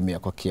FM Academy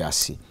kwa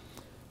kiasi,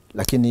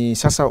 lakini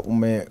sasa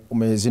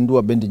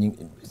umezindua bendi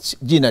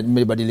jina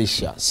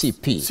nimebadilisha,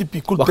 CP.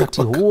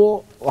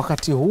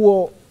 Wakati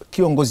huo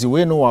kiongozi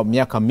wenu wa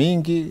miaka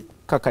mingi,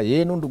 kaka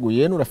yenu, ndugu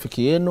yenu,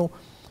 rafiki yenu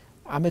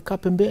amekaa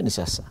pembeni.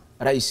 Sasa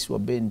rais wa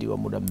bendi wa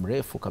muda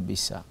mrefu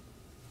kabisa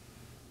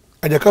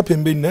hajakaa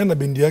pembeni, na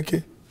bendi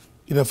yake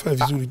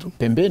inafanya vizuri tu.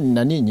 Pembeni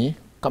na ninyi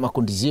kama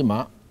kundi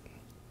zima,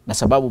 na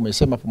sababu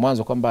umesema hapo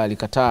mwanzo kwamba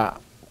alikataa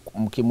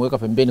mkimweka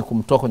pembeni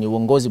kumtoa kwenye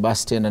uongozi,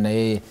 basi tena na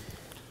yeye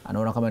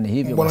anaona kama ni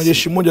hivyo. Bwana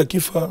jeshi moja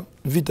kifa,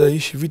 vita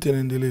ishi, vita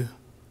inaendelea.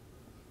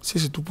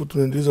 Sisi tupo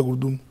tunaendeleza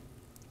kudumu.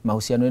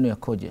 Mahusiano yenu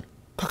yakoje?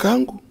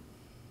 Kakaangu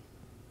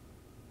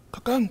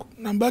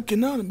namba yake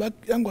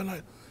yangu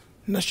anayo.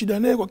 Na shida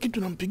naye kwa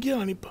kitu nampigia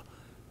ananipa.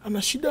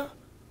 Ana shida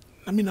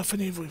na mimi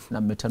nafanya hivyo hivyo.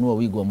 Na mmetanua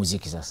wigo wa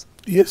muziki sasa?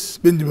 Yes,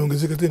 bendi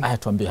imeongezeka tena. Haya,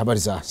 tuambie habari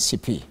za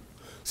CP.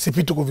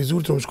 CP tuko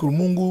vizuri, tunamshukuru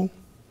Mungu.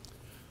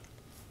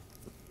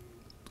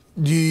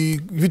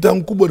 Vita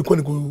yangu kubwa ilikuwa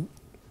ni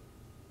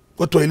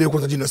watu waelewe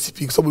kwanza jina CP,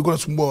 kwa sababu ilikuwa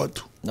nasumbua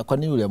watu. Na kwa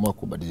nini uliamua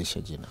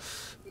kubadilisha jina?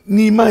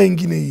 Ni maa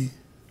nyingine hii.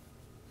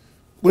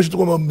 Kwa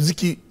sababu kwamba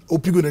muziki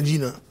upigwe na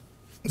jina,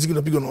 muziki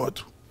unapigwa na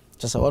watu.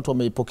 Sasa watu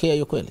wameipokea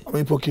hiyo kweli?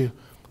 Wameipokea.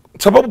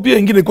 Sababu pia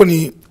nyingine ilikuwa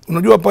ni,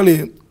 unajua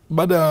pale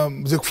baada ya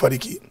mzee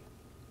kufariki,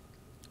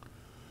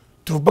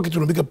 tulipaki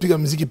tunapiga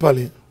muziki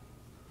pale.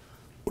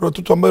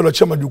 Watoto ambao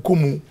waliachia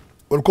majukumu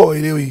walikuwa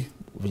waelewi,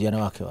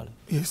 vijana wake wale.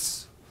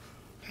 Yes.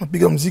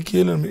 Napiga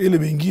muziki ile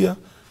imeingia,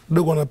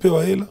 dogo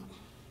wanapewa hela.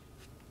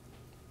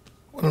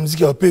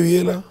 Wanamuziki hawapewi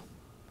hela.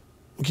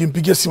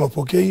 Ukimpigia simu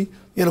apokei, yeye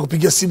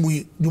anakupigia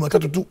simu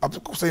Jumatatu tu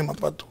akusanya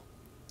mapato.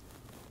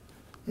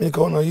 Mimi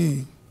nikaona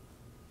hii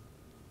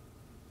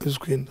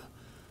kwenda.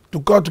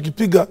 Tukawa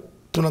tukipiga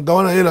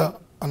tunagawana hela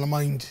ana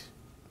mind.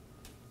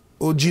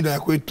 Jina ya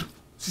kwetu.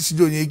 Sisi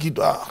ndio yenye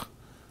kitu.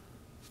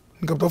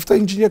 Nikatafuta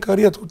engineer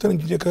career, tukutana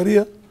engineer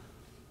career.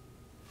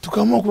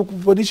 Tukaamua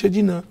kubadilisha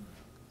jina.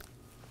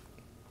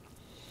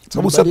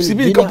 Sababu CP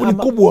ni kampuni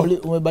kubwa.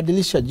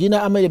 Umebadilisha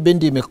jina ama ile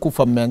bendi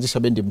imekufa, mmeanzisha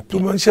bendi mpya?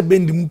 Tumeanzisha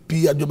bendi mpya,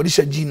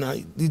 hajabadilisha jina.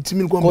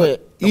 Itimini kwamba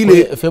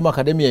ile FM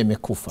Academy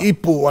imekufa.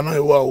 Ipo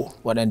wanayo wao.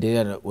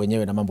 Wanaendelea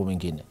wenyewe na mambo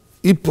mengine.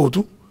 Ipo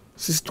tu.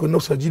 Sisi tunaenda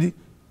usajili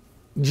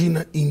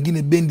jina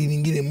ingine, bendi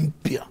nyingine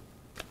mpya.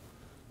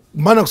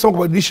 Maana kusema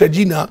kubadilisha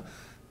jina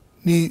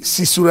ni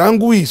si sura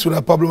yangu hii, sura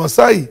ya Pablo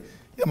Masai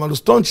ya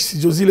Malostonchi,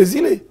 si zile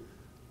zile.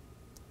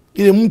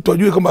 Ile mtu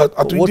ajue kama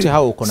atuite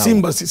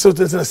Simba, sio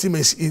tena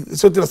Simba,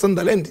 sio tena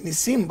Sunderland, ni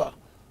Simba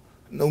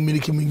na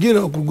umiliki mwingine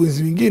na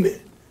ukurugenzi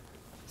mwingine,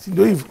 si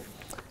ndio hivyo?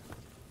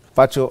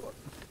 Patcho,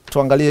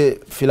 tuangalie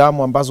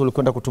filamu ambazo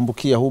ulikwenda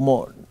kutumbukia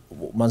humo.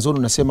 Mwanzoni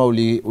unasema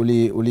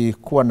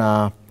ulikuwa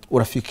na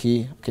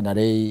urafiki kina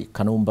Ray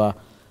Kanumba,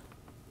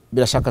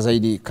 bila shaka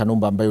zaidi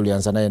Kanumba ambaye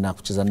ulianza naye na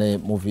kucheza naye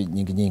movie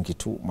nyingi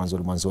tu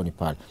mwanzoni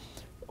pale.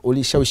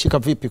 Ulishawishika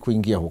vipi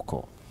kuingia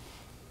huko?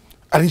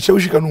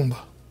 Alishawishi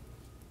Kanumba.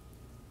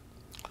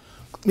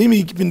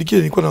 Mimi kipindi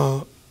kile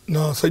nilikuwa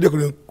na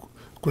saidia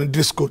kuna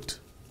dress code.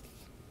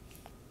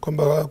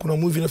 Kwamba kuna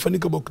movie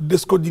inafanyika kwa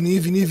dress code ni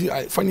hivi,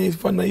 fanya hivi,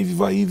 fanya hivi,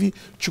 vaa hivi,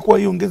 chukua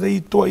hii, ongeza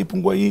hii, toa hii,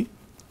 pungua hii.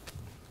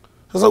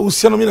 Sasa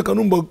uhusiano mimi na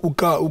Kanumba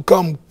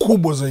ukaa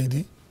mkubwa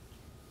zaidi.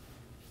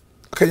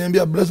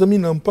 Akaniambia, "Brother,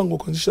 mimi na mpango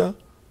kuanzisha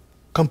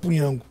kampuni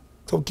yangu."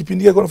 Sababu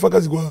kipindi kile nafanya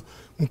kazi kwa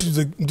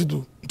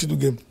mtindo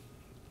game.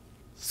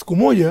 Siku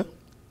moja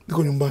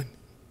niko nyumbani.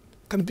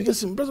 Kanipigia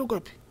simu, "Brother, uko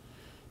wapi?"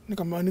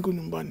 Nikamwambia niko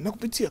nyumbani.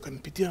 Nakupitia,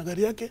 kanipitia na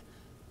gari yake.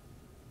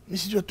 Mimi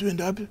sijui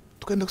tuende wapi.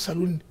 Tukaenda kwa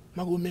saluni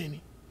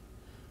Magomeni.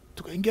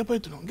 Tukaingia pale,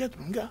 tunaongea.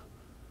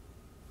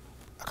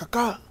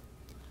 Akakaa.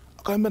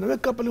 Akaambia,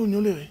 "Naweka hapa leo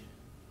unyolewe."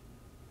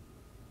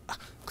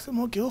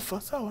 Akasema, "Okay,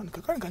 ofa, sawa."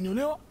 Nikakaa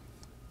nikanyolewa.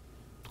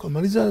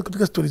 Tukamaliza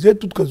katika story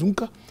zetu,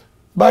 tukazunguka.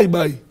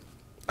 Bye.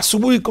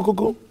 Asubuhi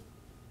kokoko.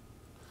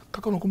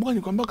 Kaka, unakumbuka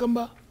nikwambia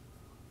kwamba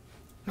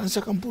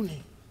naanzisha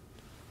kampuni.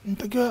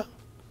 Nitakiwa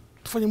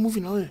tufanye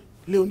movie na wewe.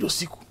 Leo ndio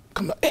siku.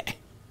 Kama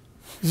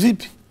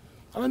vipi?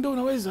 Anaambia,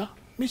 "Unaweza.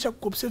 Mimi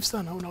shakuobserve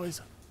sana,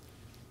 unaweza."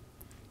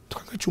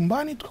 Tukakaa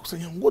chumbani,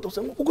 tukakusanya nguo,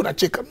 huko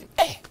nacheka mimi.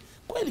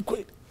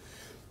 Kweli.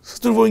 Sasa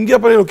tulivyoingia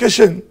pale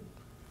location,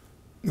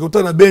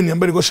 nikakutana na Beni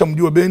ambaye nilikuwa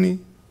shamjua Beni.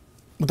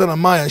 Nikakutana na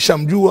Maya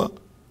shamjua.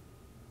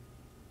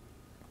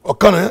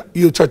 Wakana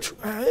hiyo chachu.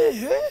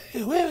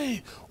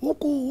 Wewe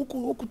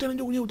huku tena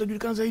ndio kwenye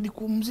utajulikana zaidi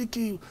kwa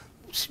muziki.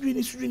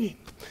 Sijui ni.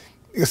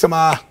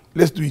 Nikasema,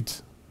 let's do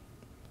it.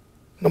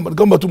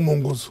 Namba tu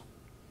mwongozo.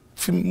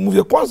 Movie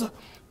ya kwanza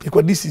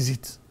ilikuwa This Is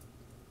It.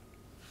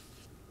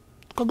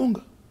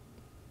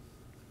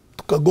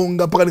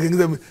 Tukagonga mpaka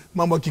nikaingiza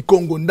mambo ya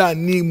Kikongo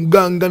ndani,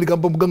 mganga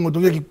nikampa mganga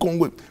utongea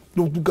Kikongo,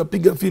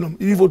 tukapiga film.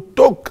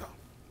 Ilivyotoka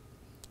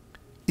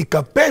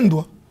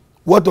ikapendwa,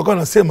 watu wakawa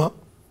nasema,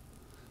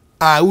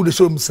 ule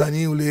sio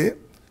msanii ule,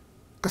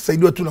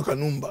 kasaidiwa tu na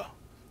Kanumba.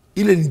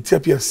 Ile ni tia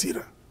pia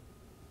hasira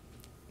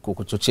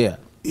kukuchochea.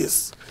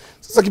 Yes.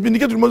 Sasa kipindi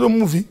kile tulimaliza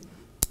movie,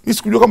 mimi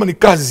sikujua kama ni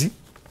kazi.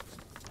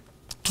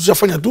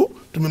 Tushafanya tu,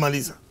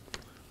 tumemaliza.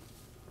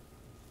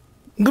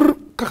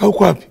 Kaka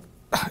uko wapi?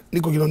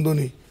 Niko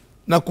Kinondoni.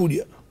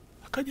 Nakuja.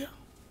 Akaja.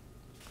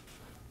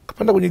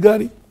 Akapanda kwenye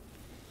gari.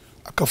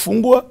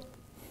 Akafungua,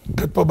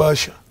 akatupa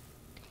bahasha.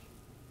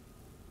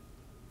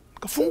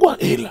 Akafungua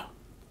hela.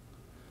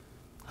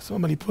 Akasema,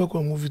 "Malipo yako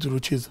ya movie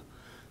tuliocheza."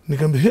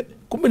 Nikamwambia,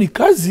 "Kumbe ni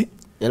kazi."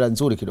 Hela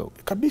nzuri kidogo.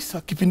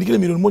 Kabisa, kipindi kile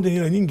milioni 1 ni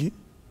hela nyingi.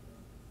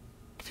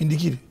 Kipindi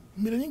kile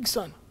milioni nyingi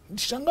sana.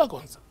 Nishangaa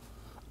kwanza.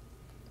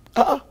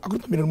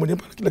 Akulipa milioni 1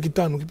 hapa kila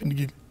kitano kipindi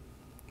kile.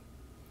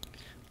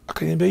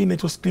 Akaniambia, "Hii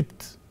inaitwa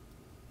script.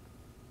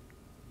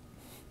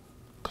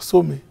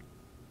 Kasome.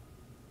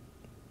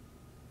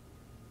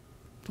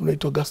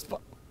 Tunaitwa Gaspar.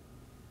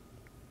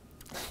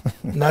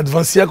 Na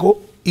advance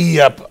yako hii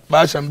hapa."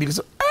 Bahasha mbili.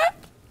 So,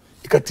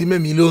 ikatimia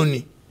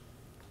milioni.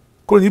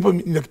 Kwa nilipo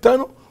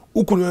 500,000,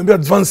 huko nimeambia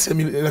advance ya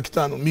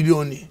 500,000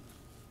 milioni.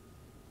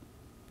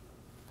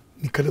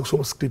 Nikaenda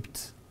kusoma script.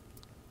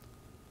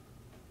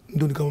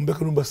 Ndio nikamwambia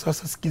Kanumba,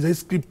 "Sasa sikiza hii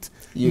script."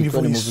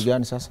 Hiyo ni movie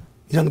gani sasa?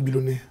 Young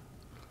Billionaire.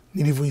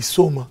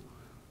 Nilivyoisoma,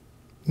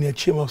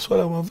 niachie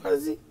masuala ya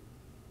mavazi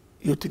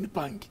yote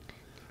nipange.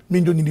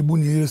 Mimi ndio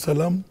nilibuni zile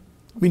salamu,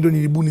 mimi ndio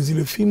nilibuni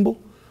zile fimbo,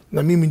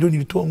 na mimi ndio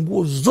nilitoa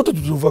nguo zote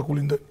tulizovaa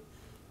kule ndani.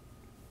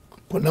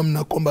 Kwa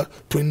namna kwamba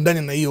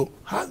tuendane na hiyo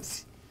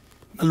hadhi.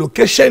 Na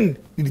location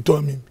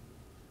nilitoa mimi.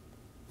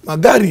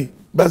 Magari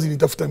basi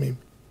nitafuta mimi.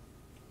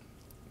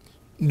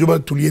 Ndio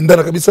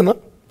tuliendana kabisa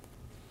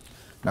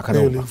na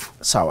Kanumba.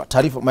 Sawa,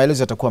 taarifa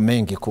maelezo yatakuwa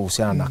mengi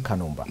kuhusiana na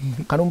Kanumba.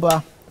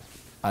 Kanumba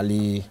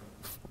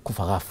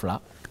alikufa ghafla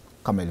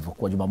kama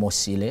ilivyokuwa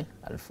Jumamosi ile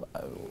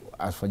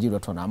alfajiri,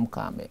 watu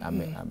wanaamka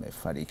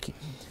amefariki.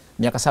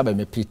 Miaka 7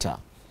 imepita.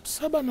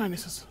 7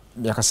 sasa.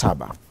 Miaka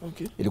 7.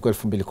 Okay. Ilikuwa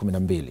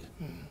 2012.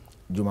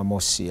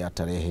 Jumamosi ya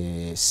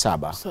tarehe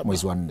 7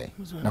 mwezi wa 4.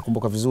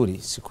 Nakumbuka vizuri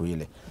siku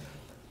ile.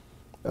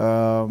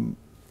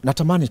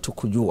 Natamani tu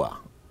kujua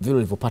vile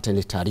ulivyopata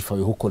ile taarifa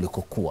wewe huko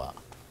ulikokuwa.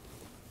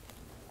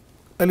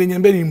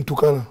 Aliniambia ni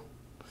mtukana.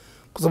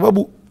 Kwa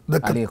sababu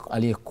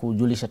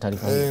aliyekujulisha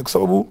taarifa hiyo. Kwa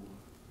sababu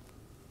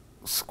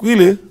siku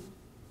ile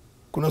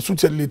kuna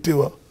suti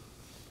aliletewa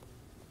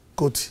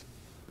koti.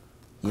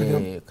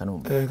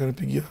 Kanumba.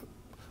 Kanipigia,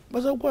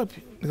 "Basi uko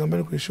wapi?"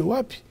 Nikamwambia, "Kwenye show."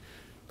 "Wapi?"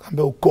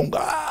 Nikamwambia,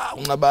 "Ukonga."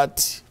 "Una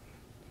bahati."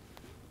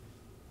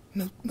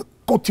 Na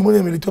koti moja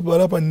amelitoa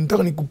hapa,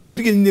 nitaka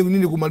nikupige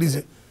nini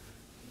kumalize.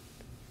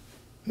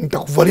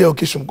 Nitakuvalia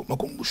kesho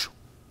makumbusho.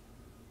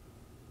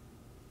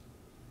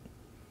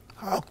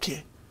 Okay.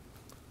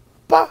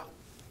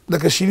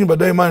 Dakika 20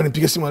 baadaye maana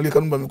nipiga simu alia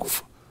Kanumba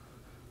amekufa.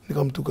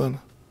 Nikamtukana.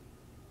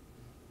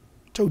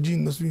 Cha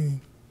ujinga sijui.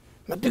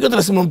 Napiga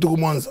tena simu na mtu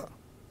Mwanza.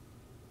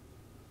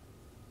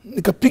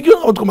 Nikapiga na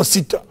watu kama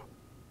 6.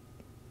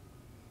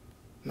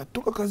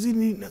 Natoka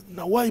kazini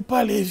na wai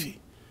pale hivi.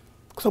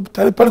 Kwa sababu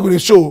tarehe pale kwenye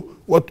show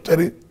watu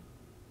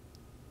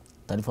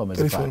taarifa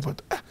wamepata.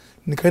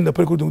 Nikaenda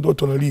pale kwa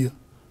watu wanalia.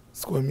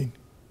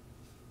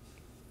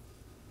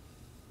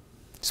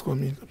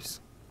 Sikuamini kabisa.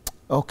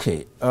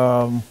 Okay,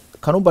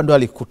 Kanumba ndo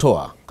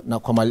alikutoa na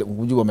kwa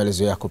mujibu wa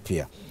maelezo yako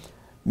pia.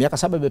 Miaka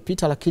 7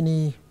 imepita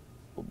lakini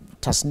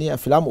tasnia ya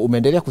filamu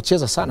umeendelea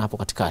kucheza sana hapo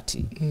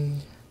katikati.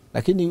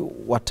 Lakini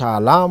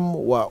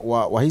wataalamu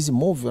wa hizi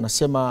movie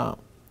wanasema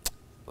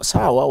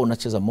sawa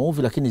unacheza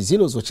movie lakini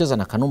zile ulizocheza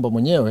na Kanumba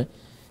mwenyewe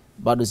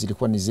bado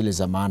zilikuwa ni zile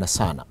za maana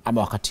sana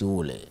ama wakati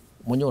ule.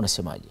 Mwenyewe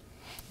unasemaje?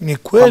 Ni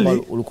kweli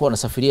ulikuwa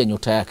unasafiria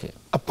nyota yake?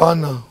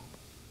 Hapana.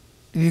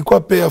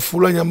 Ilikuwa pea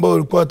fulani ambayo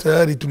ilikuwa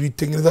tayari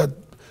tulitengeneza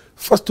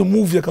first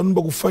movie ya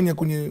Kanumba kufanya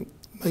kwenye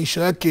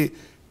maisha yake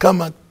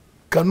kama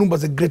Kanumba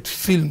the Great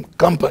Film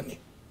Company.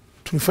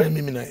 Tulifanya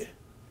mimi na yeye.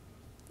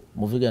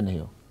 Movie gani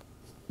hiyo?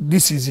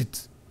 This is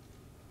it.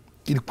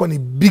 Ilikuwa ni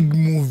big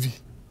movie.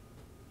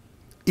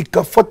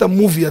 Ikafuata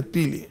movie ya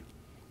pili.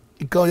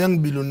 Ikawa Young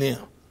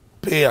Billionaire.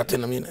 Pea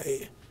tena mimi na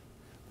yeye.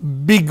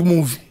 Big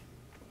movie.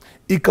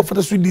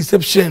 Ikafuata Sweet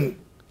Deception.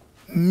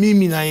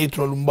 Mimi na yeye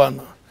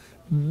tunalumbana.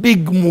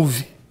 Big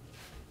movie.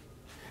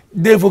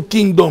 Devil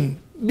Kingdom.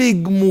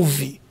 Big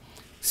movie.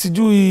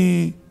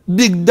 Sijui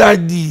Big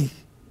Daddy.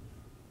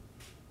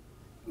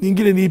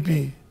 Nyingine ni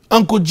ipi?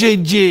 Uncle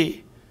JJ.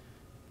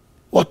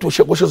 Watu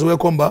washazoea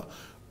kwamba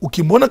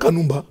ukimwona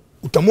Kanumba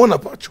utamwona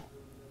Patcho.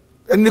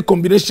 Yaani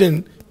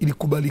combination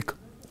ilikubalika.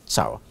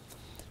 Sawa.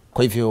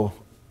 Kwa hivyo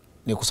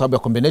ni kwa sababu ya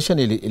combination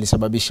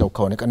ilisababisha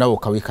ukaonekana na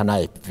ukawika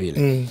naye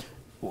vile.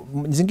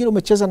 Zingine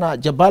umecheza na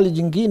jabali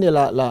jingine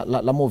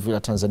la movie la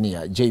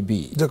Tanzania, JB.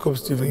 Jacob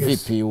Steven, yes.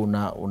 Vipi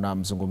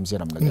unamzungumzia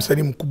namna gani?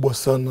 Msanii mkubwa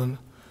sana.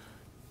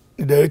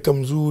 Ni director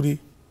mzuri.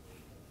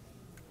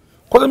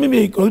 Kwanza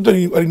mimi kuna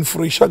kitu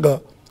alinifurahishaga,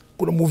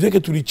 kuna movie yake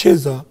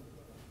tulicheza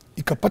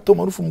ikapata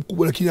umaarufu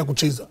mkubwa lakini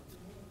hakucheza.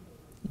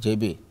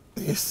 JB.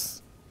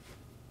 Yes.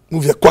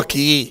 Movie ya kwake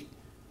yeye.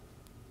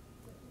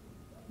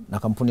 Na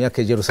kampuni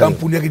yake Jerusalem.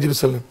 Kampuni yake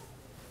Jerusalem.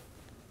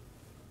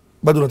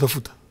 Bado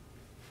natafuta.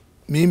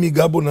 Mimi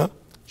Gabo na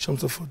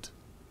Shamsaford.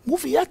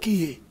 Movie yake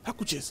yeye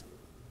hakucheza.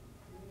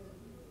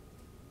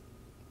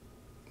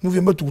 Movie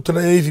ambayo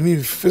tukutana hivi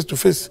mimi face to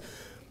face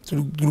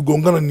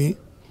tuligongana ni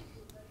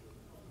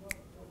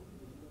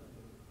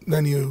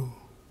nani yo?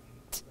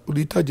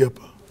 Ulitaja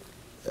hapa.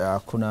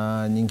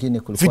 Kuna nyingine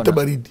kulikuwa Vita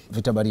Baridi.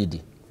 Vita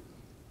Baridi.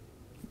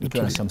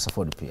 Tukiwa na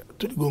Shamsaford pia.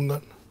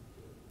 Tuligongana.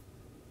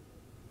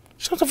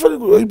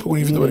 Shamsaford yupo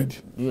kwenye Vita Baridi.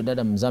 Yule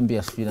dada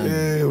Mzambia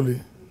finali.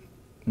 Ule.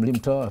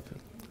 Mlimtoa wapi?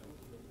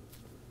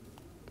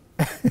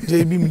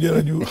 JB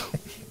mjana juu.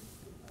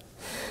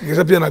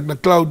 Nikisha pia na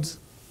Clouds.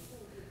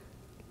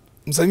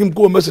 Msanii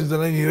mkuu ambaye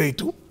sasa ni Ray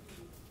tu.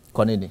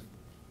 Kwa nini?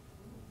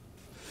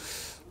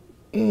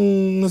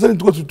 Nadhani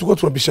tulikuwa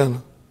tunapishana.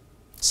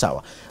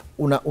 Sawa.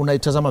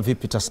 Unaitazama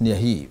vipi tasnia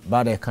hii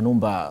baada ya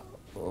Kanumba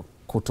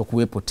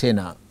kutokuwepo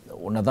tena?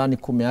 Unadhani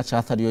kumeacha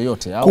athari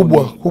yoyote au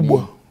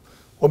kubwa?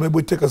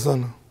 Wamebweteka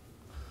sana.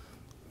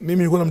 Mimi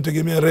nilikuwa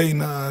namtegemea Ray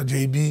na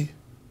JB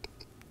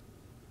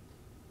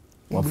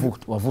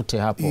wavute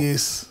hapo.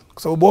 Yes.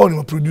 Kwa sababu wao ni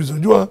maproducer.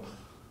 Unajua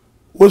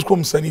huwezi kuwa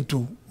msanii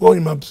tu. Wao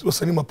ni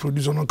wasanii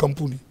maproducer na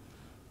kampuni.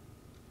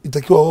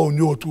 Itakiwa wao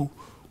ndio watu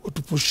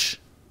push.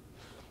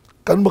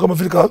 Kanumba kama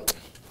vile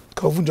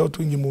kavunja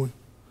watu wengi moyo.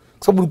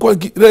 Kwa sababu ulikuwa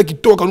Ray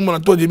akitoa Kanumba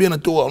anatoa, JB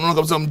anatoa. Unaona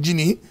kabisa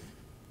mjini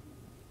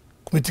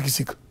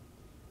kumetikisika.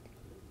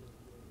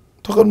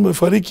 Toka Kanumba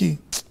amefariki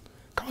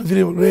kama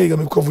vile Ray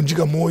amekuwa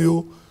vunjika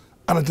moyo,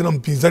 ana tena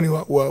mpinzani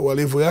wa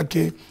level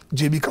yake,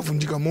 JB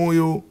kavunjika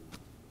moyo.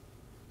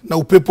 Na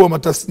upepo wa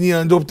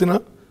matasnia ndio tena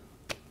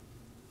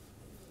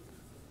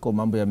kwa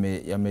mambo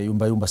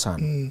yameyumba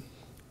sana.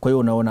 Kwa hiyo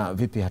unaona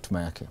vipi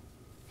hatima yake?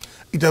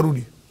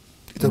 Itarudi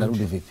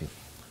vipi?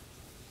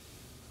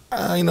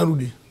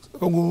 Inarudi.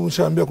 Kwangu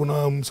nishaambia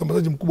kuna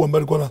msambazaji mkubwa ambaye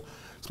alikuwa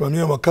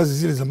anasimamia makazi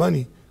zile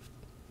zamani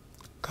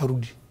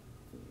karudi.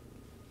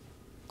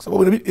 Kwa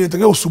sababu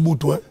inatakiwa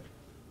usubutu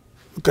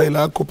kaila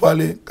yako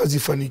pale kazi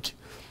ifaniki.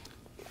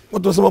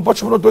 Watu wanasema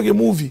Patcho mbona tuweke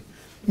movie?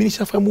 Mimi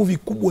nishafanya movie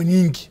kubwa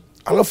nyingi.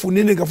 Alafu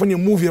nene kafanya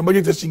movie ambayo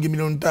ita shilingi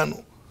milioni 5.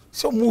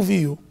 Sio movie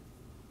hiyo.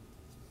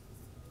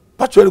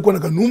 Patcho alikuwa na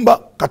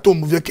Kanumba, katoa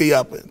movie yake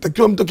hapa.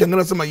 Takiwa mtu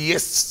akiangalia sema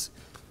yes.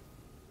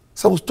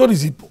 Sababu stories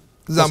zipo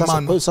zamani.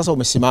 Kwa hiyo sasa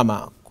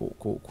umesimama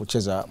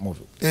kucheza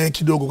movie.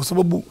 Kidogo kwa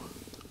sababu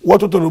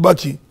watu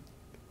waliobaki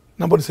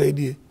naomba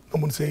nisaidie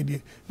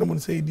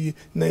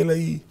na hela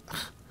hii.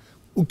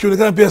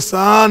 Ukionekana pia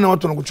sana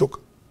watu wanakuchoka.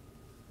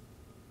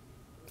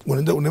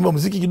 Unaimba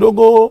muziki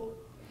kidogo,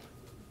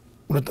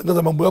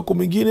 unatangaza mambo yako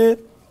mengine,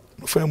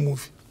 unafanya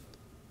movie.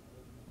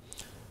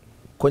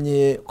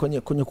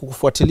 Kwenye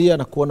kukufuatilia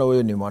na kuona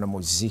wewe ni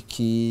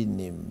mwanamuziki,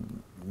 ni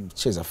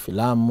mcheza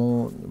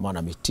filamu, ni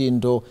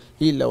mwanamitindo,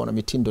 ila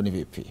mwanamitindo ni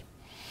vipi?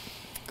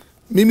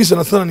 Mimi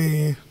sana sana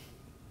ni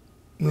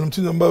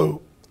mwanamitindo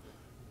ambayo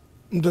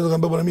mtu anaweza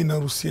kamba bwana mimi na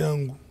harusi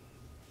yangu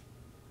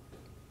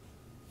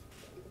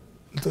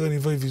nataka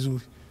nivae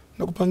vizuri.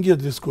 Na kupangia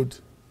dress code.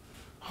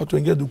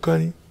 Hatuingia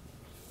dukani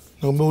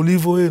na kwamba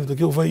ulivyo wewe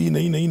unatakiwa uvae hii na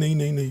hii na hii na hii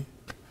na hii.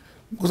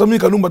 Kwa sababu mimi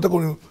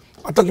Kanumba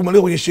hata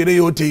kimaliza kwenye sherehe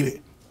yote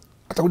ile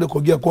atakuja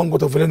kuongea kwangu,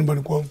 atafuatilia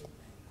nyumbani kwangu.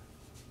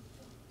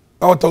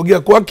 Au ataongea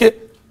kwake,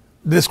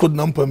 dress code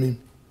nampa mimi.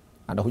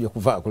 Anakuja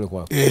kuvaa kule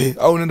kwako.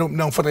 Au nenda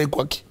namfuata yeye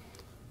kwake.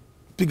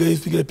 Piga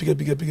hivi,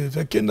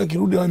 piga. Akienda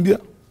kirudi anambia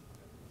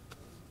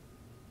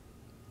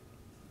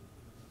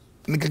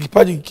nika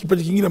kipaji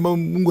kingine ambacho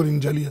Mungu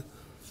alinijalia.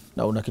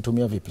 Na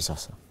unakitumia vipi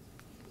sasa?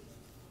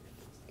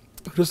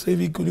 Sasa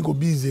hivi niko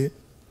busy.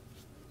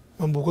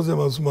 Mambo kwanza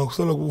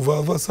makusana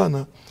kuvaa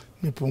sana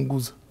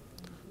nipunguza.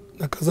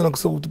 Na kazana kwa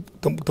sababu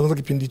kutangaza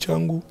kipindi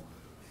changu,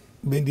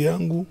 bendi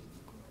yangu,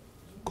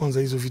 kwanza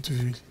hizo vitu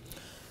viwili.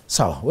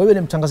 Sawa, wewe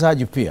ni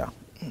mtangazaji pia.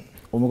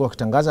 Umekuwa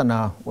ukitangaza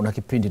na una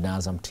kipindi na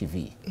Azam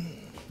TV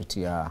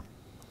kupitia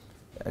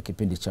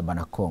kipindi cha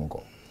Bana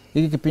Kongo.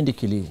 Hiki kipindi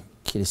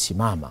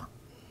kilisimama.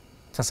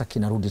 Sasa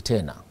kinarudi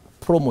tena.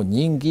 Promo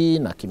nyingi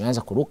na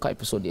kimeanza kuruka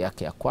episode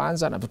yake ya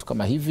kwanza na vitu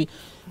kama hivi.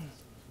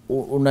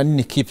 Una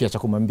nini kipya cha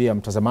kumwambia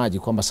mtazamaji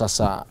kwamba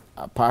sasa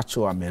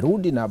Patcho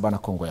amerudi na Bana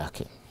Kongo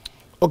yake?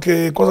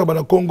 Okay, kwanza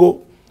Bana Kongo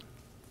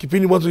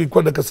kipindi mwanzo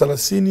kilikuwa dakika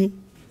 30,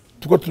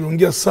 tulikuwa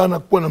tunaongea sana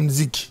kuwa na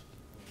muziki.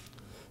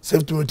 Sasa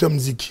hivi tumeletea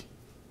muziki.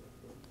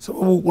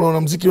 Sababu kuna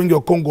wanamuziki wengi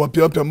wa Kongo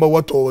wapya ambao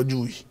watu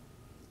hawajui.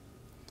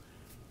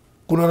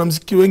 Kuna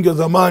wanamuziki wengi wa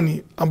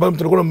zamani ambao mtu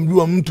alikuwa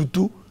anamjua mtu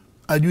tu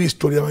ajui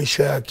historia ya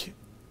maisha yake.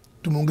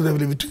 Tumeongeza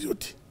vile vitu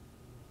vyote.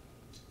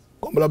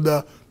 Kwamba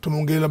labda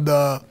tumeongea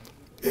labda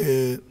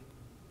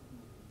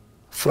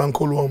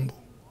Franco Luambo.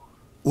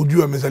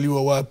 Ujue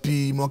amezaliwa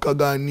wapi, mwaka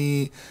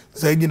gani,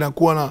 zaidi na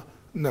kuwa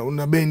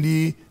na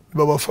bendi,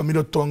 baba wa familia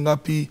watoto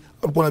ngapi,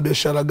 alikuwa na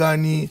biashara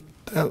gani,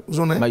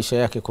 zona maisha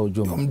yake kwa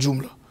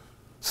ujumla.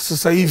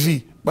 Sasa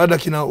hivi baada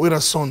kina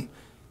Werason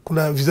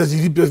kuna vizazi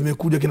vipya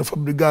vimekuja, kina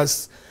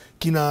Fabregas,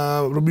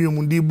 kina Robinho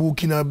Mundibu,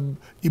 kina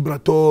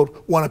Ibrator,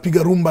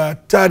 wanapiga rumba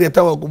hatari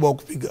hata wakubwa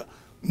kupiga.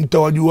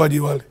 Mtawajuaje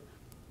wale?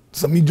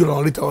 Sasa mijo na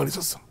waleta wale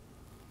sasa.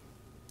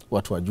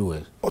 Watu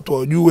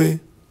wajue.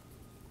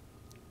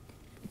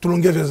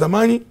 Tunaongea vya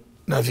zamani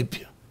na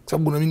vipya.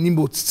 Sababu na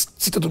nyimbo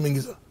 6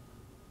 tumeingiza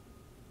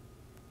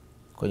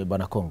kwenye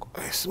Bana Kongo.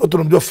 Yes. Watu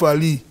wanamjua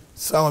Fali,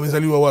 sawa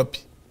amezaliwa wapi?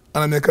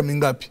 Ana miaka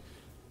mingapi?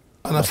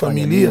 Ana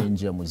familia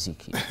nje ya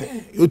muziki.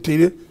 Yote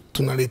ile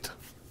tunaleta.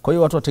 Kwa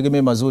hiyo watu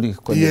wategemee mazuri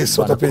kwenye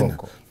Bana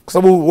Kongo. Kwa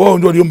sababu wao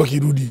ndio waliomba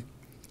kirudi.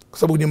 Kwa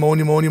sababu ni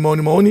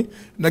maoni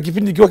na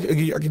kipindi kiwa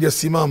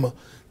akijasimama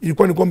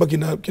ilikuwa ni kwamba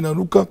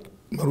kinaruka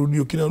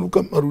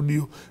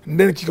marudio.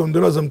 Ndani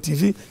kikaondolewa Azam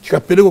TV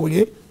kikapelekwa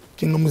kwenye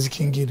kinga muziki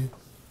kingine.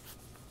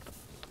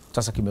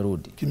 Sasa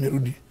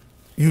kimerudi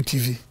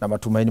UTV na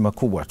matumaini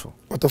makubwa tu.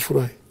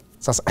 Watafurahi.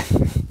 Sasa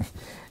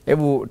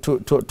hebu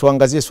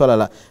tuangazie swala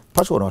la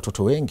Patcho. Una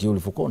watoto wengi,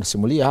 ulivyokuwa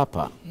unasimulia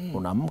hapa.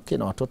 Una mke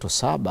na watoto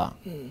 7.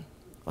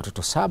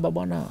 Watoto 7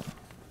 bwana.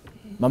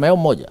 Mama yao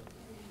mmoja.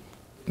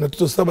 Na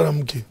watoto 7 na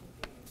mke.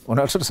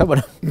 Una watoto 7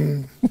 na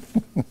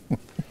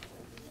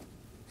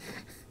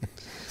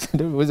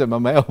ndio mmoja,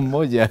 mama yao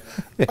mmoja.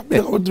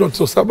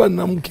 Watoto 7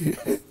 na mke.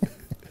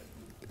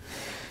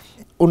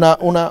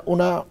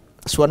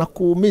 Si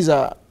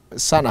wanakuumiza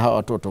sana hawa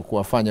watoto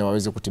kuwafanya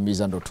waweze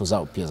kutimiza ndoto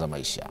zao pia za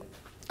maisha?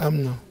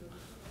 Amna.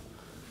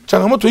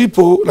 Changamoto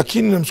ipo,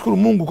 lakini namshukuru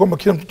Mungu kwamba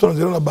kila mtoto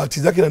anazaliwa na bahati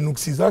zake na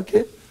nuksi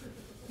zake.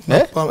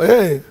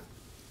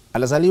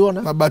 Anazaliwa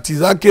na bahati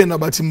zake na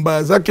bahati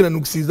mbaya zake na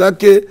nuksi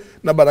zake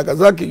na baraka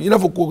zake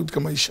inavyokuwa katika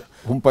maisha.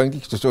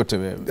 Humpangiki chochote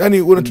wewe.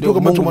 Yaani unachukua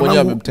kama mtu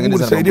mwanangu,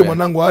 msaidie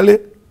mwanangu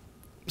ale,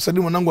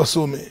 msaidie mwanangu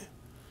asome.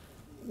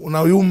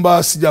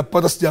 Unayumba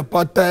sijapata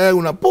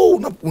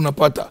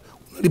unapata,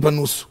 unalipa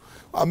nusu.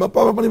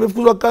 Hapa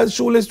nimefukuzwa kazi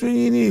shule sio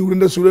nini,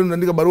 unaenda shule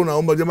unaandika barua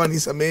naomba jamani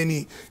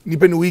nisameni,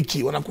 nipeni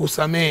wiki,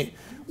 wanakusamee.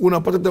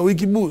 Unapata hata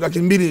wiki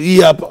 200,000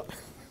 hii hapa.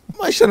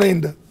 Maisha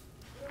naenda.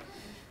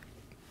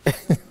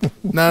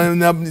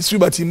 na sio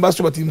bahati mbaya,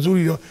 sio bahati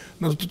nzuri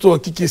na watoto wa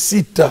kike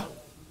 6.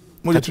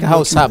 Moja tu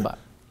hao 7.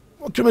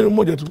 Kiume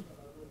mmoja tu.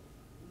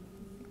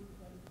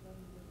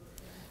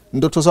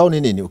 Ndoto zao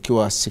ni nini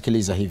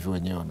ukiwasikiliza hivi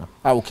wenyewe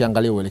au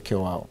ukiangalia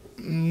uelekeo wao?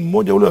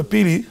 Mmoja ule wa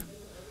pili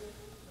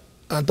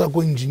anataka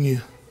kuwa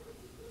engineer.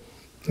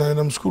 Na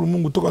namshukuru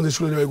Mungu toka anze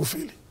shule aliwahi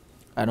kufeli.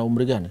 Ana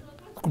umri gani?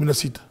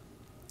 16.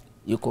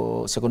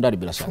 Yuko sekondari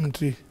bila shaka. Form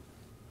 3.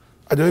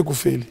 Hajawahi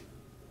kufeli.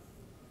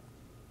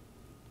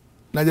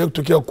 Na hajawahi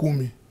kutokea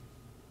 10.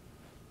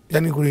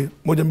 Yaani kule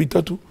 1 2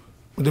 3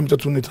 1 2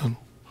 3 4 5.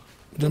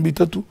 1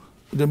 2 3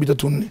 1 2 3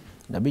 4.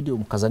 Inabidi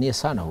umkazanie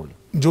sana huyo.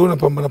 Njoo na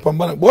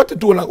pambana.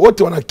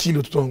 Wote wana akili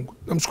watoto wangu.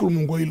 Namshukuru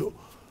Mungu hilo.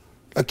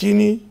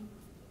 Lakini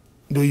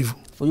Ndio hivyo.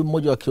 Huyu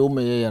mmoja wa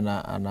kiume yeye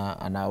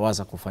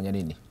anawaza kufanya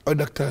nini?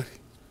 Daktari.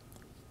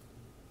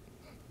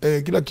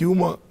 Kila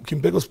kiuma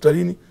ukimpeleka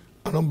hospitalini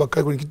anaomba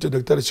kae kwenye kiti cha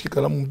daktari, shike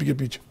kalamu, mpige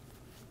picha.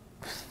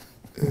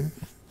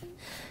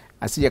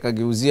 Asije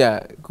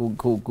akageuzia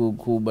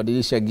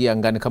kubadilisha gia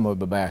ngani kama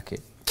baba yake.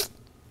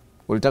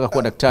 Ulitaka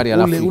kuwa daktari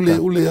alafu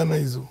ule yana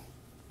hizo.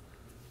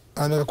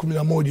 Ana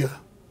 11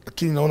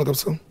 lakini naona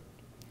kabisa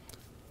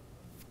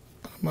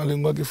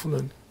malengo yake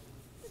fulani.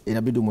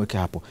 Inabidi umweke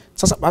hapo.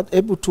 Sasa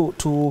hebu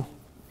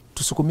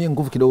tusukumie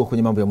nguvu kidogo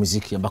kwenye mambo ya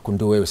muziki ambako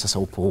ndio wewe sasa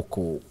upo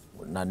huko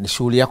na ni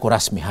shughuli yako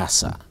rasmi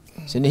hasa.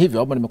 Si ni hivyo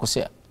au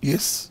nimekosea?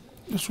 Yes,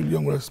 ni shughuli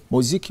yangu rasmi.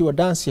 Muziki wa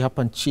dansi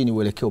hapa nchini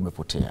uelekeo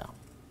umepotea.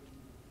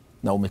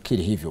 Na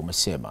umekiri hivyo,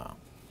 umesema.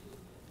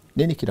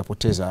 Nini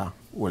kinapoteza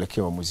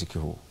uelekeo wa muziki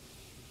huu?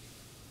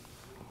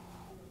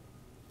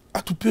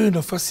 Atupewe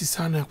nafasi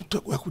sana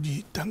ya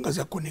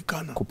kujitangaza,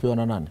 kuonekana. Kupewa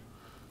na nani?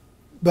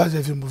 Baadhi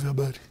ya vyombo vya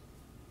habari.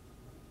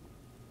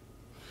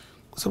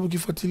 Kwa sababu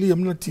ukifuatilia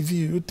mna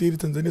TV yote ile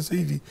Tanzania sasa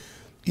hivi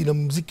ina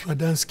muziki wa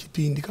dance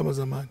kipindi kama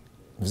zamani.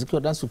 Muziki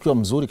wa dance ukiwa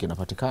mzuri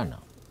kinapatikana.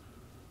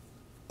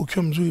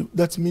 Ukiwa mzuri,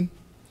 that mean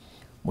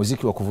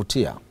muziki wa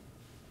kuvutia.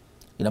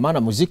 Ina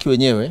maana muziki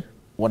wenyewe,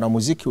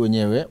 wanamuziki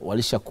wenyewe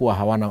walishakuwa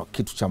hawana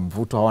kitu cha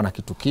mvuto, hawana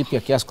kitu kipya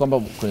kiasi kwamba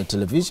kwenye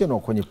television au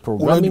kwenye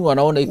programming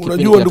wanaona hiki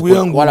kipindi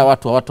wala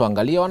watu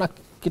angalia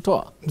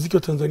wanakitoa. Muziki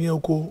wa Tanzania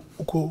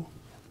uko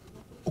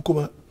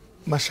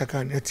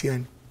mashakani,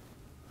 hatiani.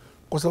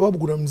 Kwa sababu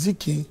kuna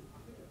muziki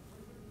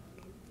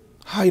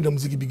hai na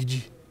muziki Big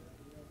G.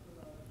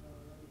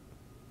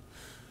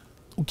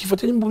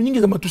 Ukifuatilia nyimbo nyingi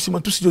za matusi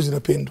ndio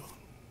zinapendwa.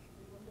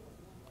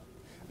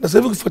 Na sasa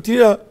hivi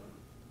ukifuatilia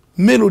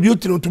melody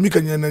yote inayotumika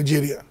ni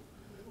Nigeria.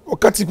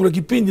 Wakati kuna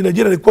kipindi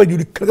Nigeria ilikuwa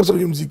ijulikana kabisa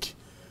kwenye muziki.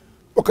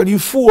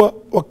 Wakajifua,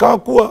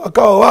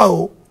 akawa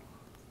wao.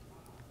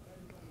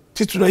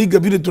 Sisi tunaiga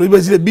vile tunaiba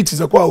zile beats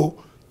za kwao,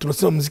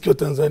 tunasema muziki wa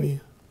Tanzania.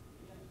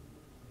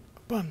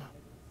 Hapana.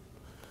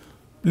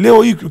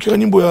 Leo hii ukiwa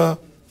nyimbo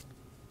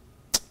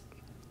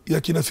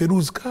ya kina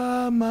Feruz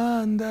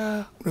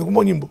Kamanda,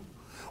 unakumbuka nyimbo?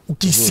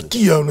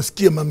 Ukisikia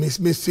unasikia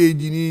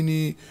message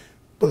nini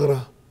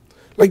bagara.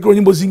 Lakini kuna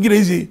nyimbo zingine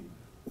hizi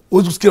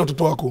uweze kusikia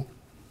watoto wako.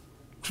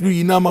 Sijui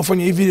inama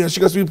afanya hivi,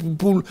 anashika sijui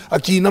pool,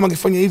 akiinama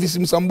akifanya hivi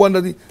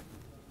simsambwanda.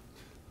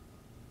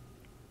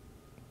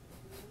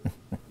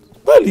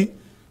 Bali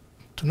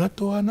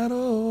tunatoa na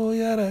roho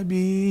ya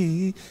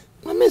Rabi.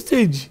 Na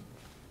message.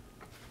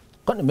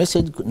 Kwani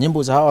message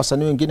nyimbo za hawa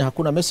wasanii wengine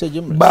hakuna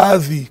message mle?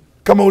 Baadhi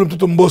kama ule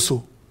mtoto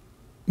Mbosso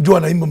njoo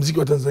anaimba muziki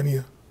wa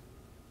Tanzania.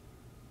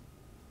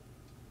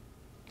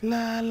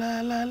 La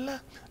la la la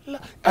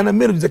la. Ana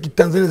melody za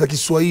Kitanzania za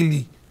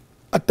Kiswahili.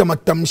 Hata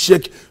matamshi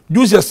yake.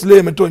 Juzi ya Slay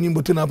ametoa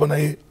nyimbo tena hapa na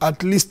yeye.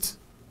 At least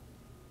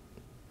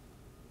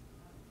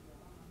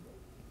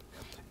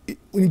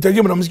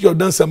unitajia mwanamuziki wa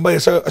dance ambaye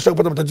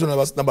ashakupata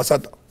matatizo na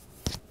Basata.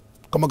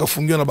 Kama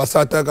kafungiwa na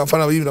Basata,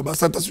 kafanya hivi na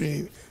Basata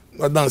sio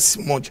na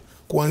dance moja.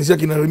 Kuanzia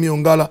kina Remi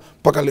Ongala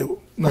mpaka leo.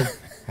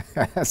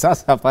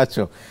 Sasa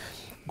Patcho.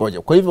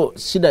 Ngoja. Kwa hivyo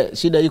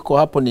shida iko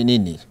hapo ni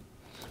nini?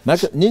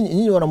 Maana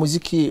nyinyi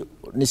wanamuziki,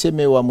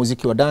 niseme wa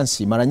muziki wa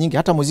dansi, mara nyingi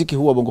hata muziki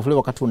huu wa Bongo Flava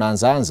wakati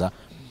unaanza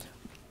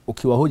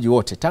ukiwahoji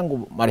wote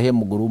tangu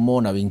marehemu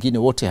Gurumo na wengine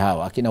wote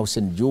hawa akina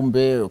Hussein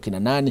Jumbe akina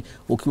nani,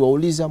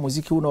 ukiwauliza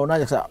muziki huu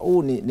unaonaje, sasa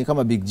huu ni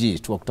kama Big G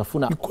tu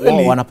kutafuna,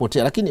 wao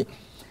wanapotea. Lakini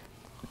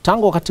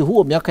tangu wakati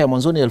huo miaka ya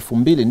mwanzoni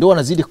 2000 ndio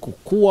wanazidi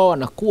kukua,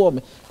 wanakuwa.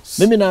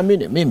 Mimi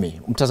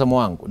naamini, mtazamo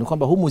wangu ni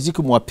kwamba huu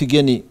muziki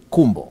mwapigeni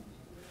kumbo,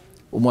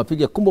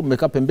 umwapige kumbo,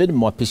 mmekaa pembeni,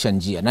 mwapisha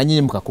njia na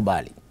nyinyi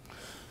mkakubali.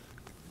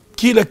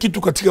 Kila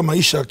kitu katika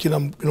maisha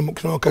kina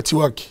wakati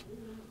wake.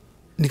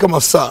 Ni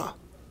kama saa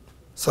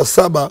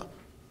 7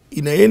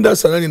 inaenda,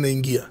 saa 8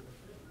 inaingia.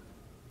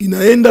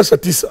 Inaenda saa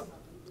 9.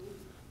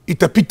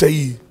 Itapita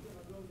hii.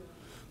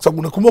 Sababu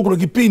unakumbuka kuna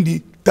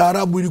kipindi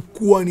taarabu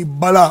ilikuwa ni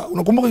balaa.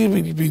 Unakumbuka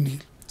kipindi?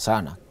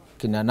 Sana.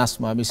 Kina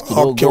Nasma Hamisi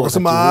kidogo. Okay,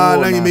 wakasema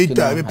nani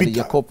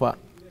imepita.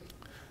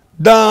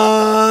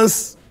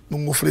 Dance,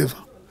 Bongo Flava.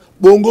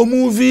 Bongo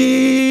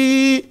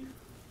movie.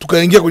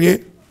 Tukaingia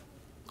kwenye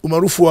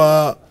umaarufu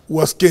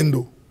wa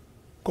skendo.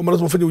 Kwa maana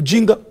tunafanya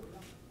ujinga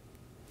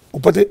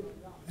upate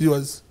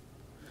viewers.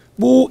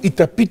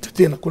 Itapita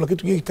tena, kuna kitu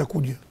kingine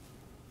kitakuja.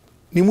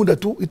 Ni muda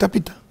tu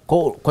itapita.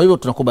 Kwa hivyo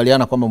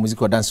tunakubaliana kwamba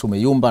muziki wa dance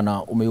umeyumba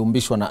na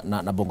umeyumbishwa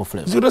na Bongo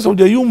Flava. Muziki wa dance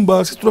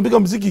hujayumba, sisi tunapiga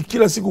muziki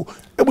kila siku.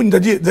 Hebu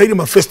nitajie zaidi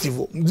ma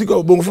festival. Muziki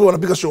wa Bongo Flava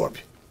wanapiga show wapi?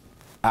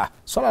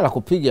 Swala la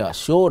kupiga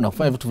show na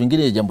kufanya vitu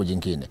vingine ni jambo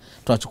jingine.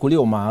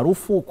 Tunachukulia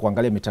umaarufu,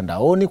 kuangalia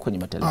mitandaoni, kwenye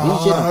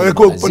television,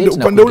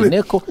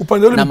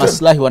 upande ule na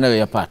maslahi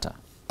wanayoyapata.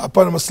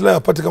 Hapana, maslahi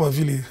yapate kama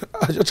vile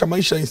acha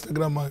maisha ya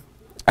Instagram hayo.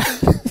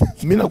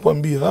 Mimi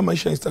nakwambia,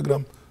 maisha ya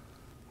Instagram.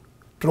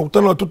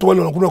 Tunakutana watoto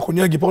wale wanakunywa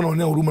konyagi mpaka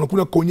wanaonea huruma,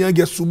 wanakunywa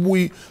konyagi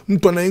asubuhi,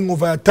 mtu ana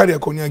hangover hatari ya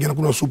konyagi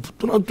anakunywa supu.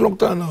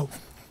 Tunakutana nao.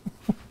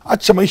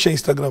 Acha maisha ya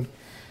Instagram.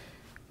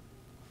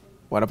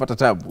 Wanapata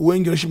tabu.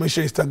 Wengi wanaishi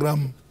maisha ya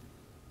Instagram.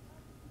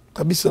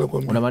 Kabisa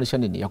nakwambia. Unamaanisha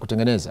nini? Ya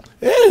kutengeneza?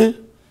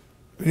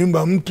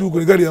 Nyumba mtu,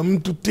 kwenye gari ya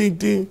mtu,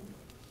 titi.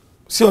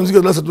 Sio muziki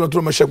wa dansi,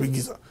 tunatoa maisha ya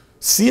kuigiza.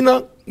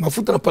 Sina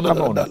mafuta, napanda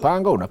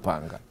daladala.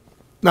 Unapanga.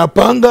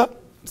 Napanga,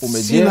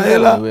 sina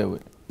hela, wewe.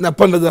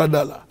 Napanda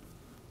daladala.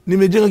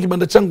 Nimejenga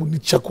kibanda changu, ni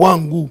cha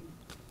kwangu.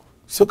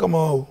 Sio kama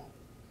wao.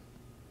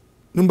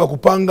 Nyumba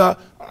kupanga,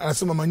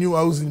 anasema manure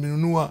house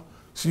nimenunua.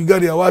 Si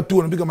gari ya watu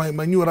wanapiga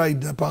manure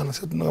ride, hapana.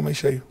 Sasa tunataka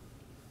maisha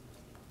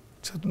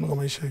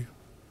hiyo.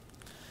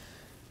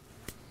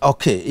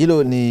 Okay,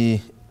 hilo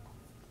ni,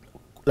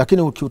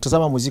 lakini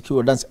ukiutazama muziki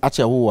wa dance,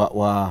 acha huu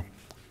wa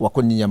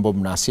kwenye ambao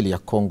mna asili ya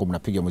Kongo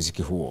mnapiga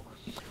muziki huo.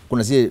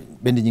 Kuna zile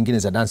bendi nyingine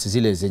za dance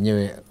zile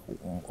zenyewe,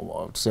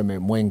 tuseme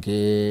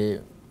Mwenge,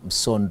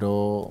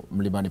 Msondo,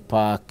 Mlimani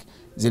Park,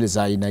 zile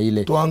za aina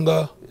ile.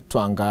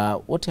 Twanga,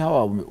 wote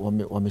hawa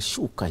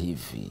wameshuka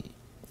hivi.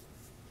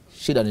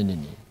 Shida ni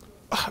nini?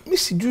 Mimi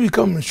sijui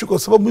kama mmeshuka,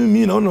 sababu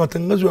mimi naona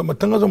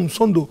matangazo ya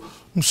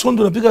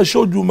Msondo napiga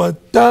show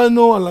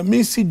Jumatano,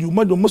 Alhamisi,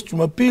 Jumamosi,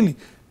 Jumapili.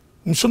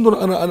 Msondo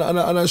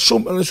ana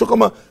show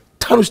kama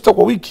 5-6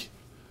 kwa wiki.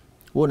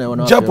 Wewe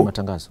unaona wapi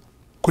matangazo?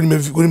 Kwenye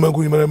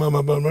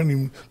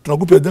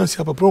tunakupa dance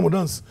hapa, promo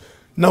dance.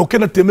 Na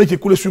ukienda Temeke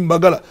kule sio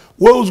Mbagala,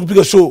 wewe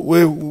usipiga show,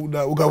 wewe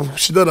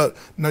ukashindana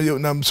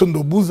na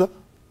Msondo Buza.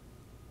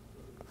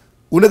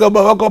 Uneka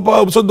baba wako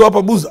hapa Msondo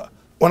hapa Buza,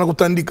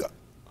 wanakutandika.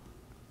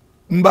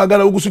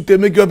 Mbagala huko sio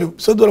Temeke wapi,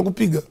 Msondo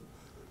anakupiga.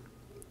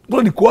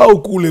 Bora ni kwao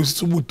kule,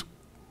 usisubutu.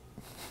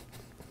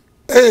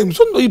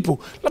 Msondo ipo.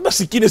 Labda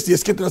sikine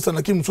sijasikia tena sana,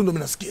 lakini Msondo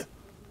mimi nasikia.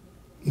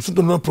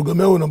 Msondo na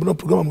programu yao, na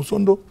programu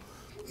Msondo.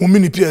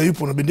 Muumini pia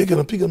yupo na bendi yake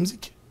anapiga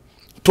muziki.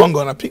 Twanga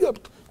wanapiga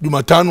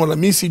Jumatano,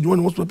 Alhamisi,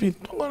 Jumamosi, Jumapili.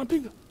 Twanga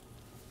wanapiga.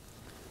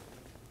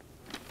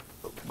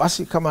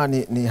 Basi kama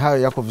ni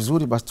hayo yako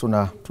vizuri, basi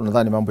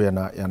tunadhani mambo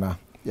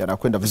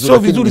yanakwenda vizuri. Sio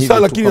vizuri sana,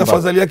 lakini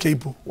afadhali yake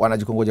ipo.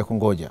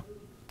 Wanajikongoja.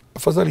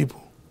 Afadhali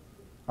ipo.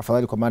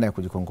 Afadhali kwa maana ya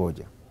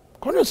kujikongoja.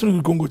 Kwa nini sio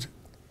kujikongoja?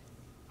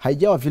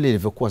 Haijawa vile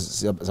ilivyokuwa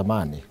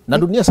zamani. Na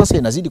dunia sasa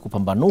inazidi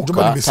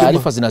kupambanuka,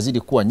 taarifa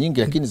zinazidi kuwa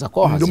nyingi, lakini za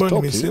kwao hazitoki. Ndio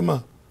maana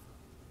nimesema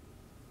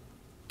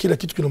kila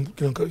kitu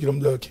kina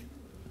muda wake.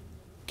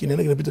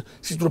 Kinaenda kinapita.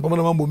 Sisi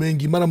tunapambana mambo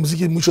mengi. Mara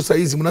muziki mwisho saa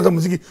hizi mnaanza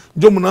muziki,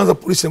 ndio mnaanza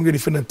polisi na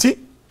defend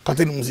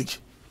kateni muziki.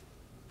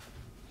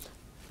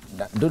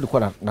 Ndio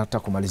nilikuwa nataka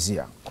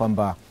kumalizia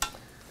kwamba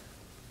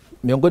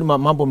miongoni mwa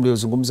mambo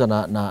mliozungumza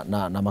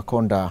na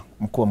Makonda,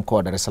 mkuu wa mkoa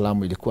wa Dar es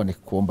Salaam, ilikuwa ni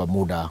kuomba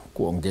muda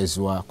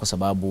kuongezwa kwa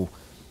sababu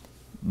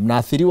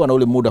mnaathiriwa na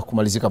ule muda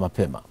kumalizika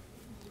mapema.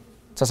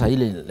 Sasa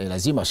ile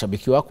lazima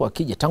shabiki wako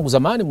akije. Tangu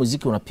zamani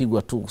muziki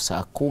unapigwa tu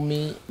saa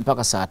 10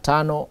 mpaka saa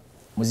 5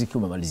 muziki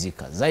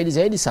umemalizika.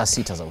 Zaidi saa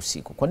 6 za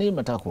usiku. Kwa nini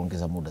mnataka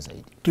kuongeza muda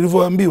zaidi?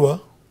 Tulivyoambiwa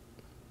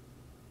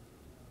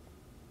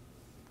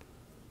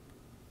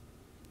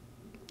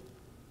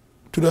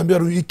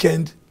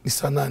weekend ni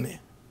saa 8.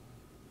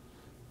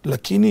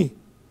 Lakini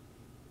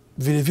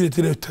vile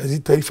tena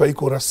taarifa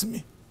iko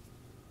rasmi.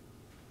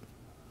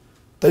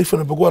 Taarifa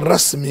inapokuwa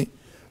rasmi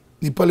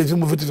ni pale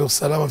vyombo vyote vya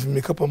usalama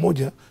vimekaa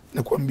pamoja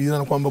na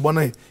kuambiana kwamba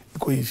bwana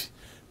iko hivi.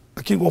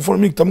 Lakini kwa mfano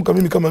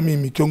mimi kama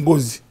mimi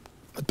kiongozi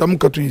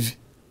natamka tu hivi,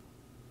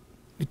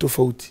 ni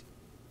tofauti.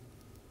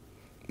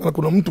 Na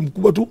kuna mtu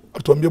mkubwa tu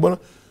atuambia bwana,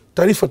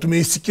 taarifa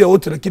tumeisikia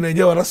wote lakini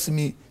haijawa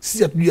rasmi,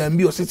 sisi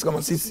hatujaambiwa sisi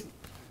kama sisi.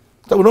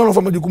 Sababu naona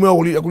kama jukumu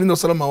yao ya kulinda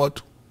usalama wa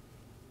watu.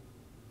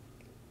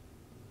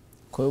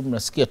 Kwa hiyo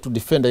mnasikia tu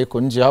defender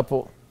iko nje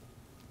hapo.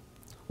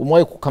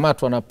 Umewahi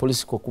kukamatwa na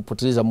polisi kwa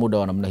kupoteza muda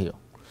wa namna hiyo?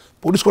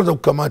 Polisi kwanza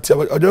kukamata,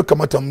 hawajawahi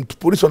kukamata mtu.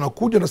 Polisi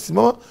wanakuja na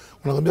simama,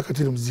 wanakuambia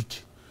kateni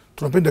muziki.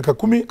 Tunapenda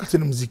dakika 10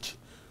 kateni muziki.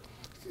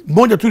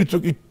 Mmoja tu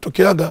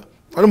ilitokeaga,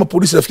 wale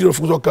mapolisi nafikiri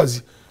walifukuzwa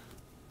kazi.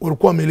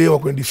 Walikuwa wamelewa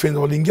kwenye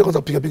defender, waliingia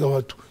kwanza kupiga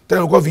watu.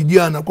 Tena walikuwa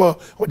vijana, kwa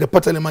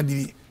hawajapata ile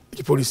maadili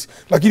ya polisi.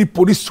 Lakini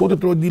polisi wote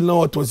tunaodili nao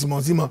watu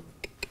wazima.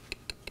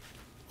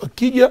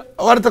 Wakija,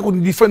 hawataka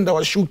kunidefender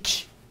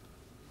washuki.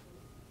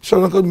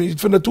 Sasa kama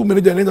defender tu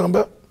manager anaenda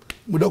kwamba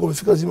muda wako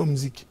umefika, zima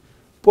muziki.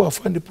 Poa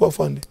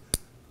afande.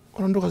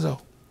 Wanaondoka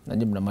zao. Na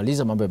nyinyi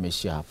mnamaliza, mambo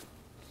yameishia hapo.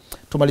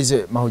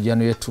 Tumalize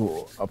mahojiano yetu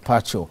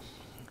Patcho.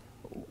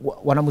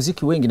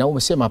 Wanamuziki wengi, na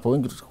umesema hapo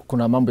wengi,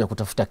 kuna mambo ya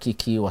kutafuta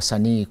kiki,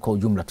 wasanii kwa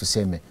ujumla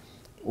tuseme.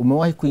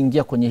 Umewahi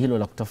kuingia kwenye hilo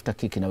la kutafuta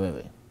kiki na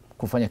wewe?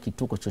 Kufanya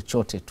kituko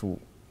chochote tu?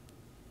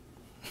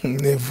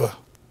 Never.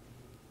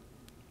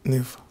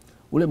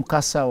 Ule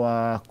mkasa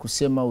wa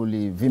kusema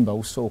ulivimba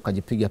uso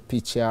ukajipiga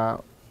picha,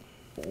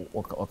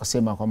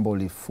 wakasema kwamba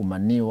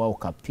ulifumaniwa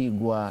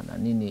ukapigwa na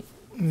nini,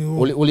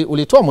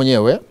 ulitoa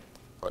mwenyewe,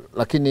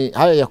 lakini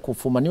haya ya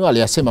kufumaniwa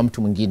aliyasema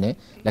mtu mwingine,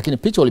 lakini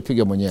picha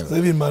ulipiga mwenyewe. Sasa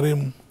hivi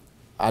marehemu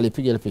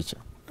alipiga ile picha.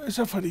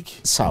 Shafariki.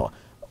 Sawa.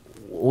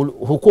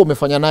 Hukuwa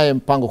umefanya naye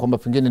mpango kwamba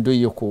pengine ndio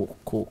hiyo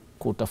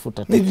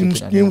kutafuta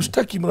kiki? Ni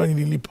mshtaki mara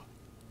nililipa.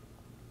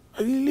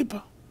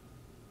 Alilipa.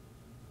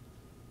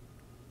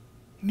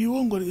 Ni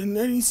uongo,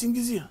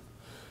 nisingizia.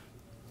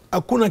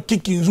 Hakuna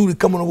kiki nzuri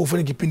kama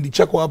unavyofanya kipindi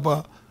chako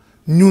hapa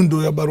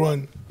Nyundo ya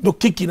Baruan. Ndio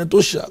kiki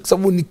inatosha, kwa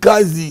sababu ni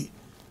kazi.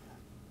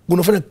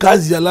 Unafanya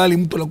kazi halali,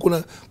 mtu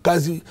anakuwa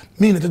kazi.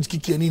 Mimi nataka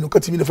kiki ya nini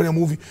wakati mimi nafanya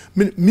movie?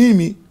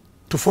 Mimi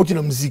tofauti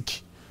na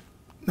muziki.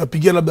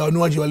 Napigia labda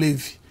wanywaji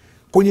walevi.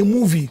 kwenye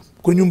movie,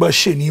 kwenye nyumba ya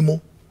shehe nimo,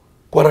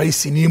 kwa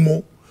rais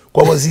nimo,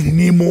 kwa waziri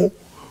nimo,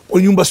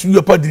 kwenye nyumba sijui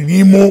ya padri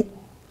nimo.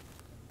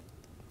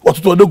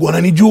 Watoto wadogo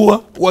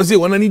wananijua, wazee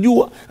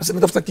wananijua. Sasa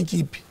natafuta kiki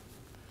ipi?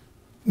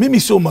 Mimi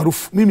sio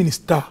maarufu, mimi ni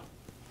star.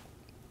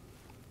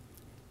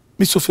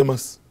 Mimi sio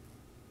famous.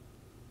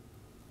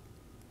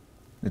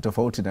 Ni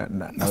tofauti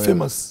na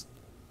famous.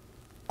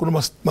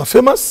 Kuna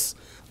famous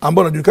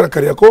ambao wanajulikana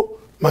Kariakoo,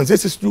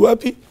 Manzese sijui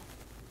wapi.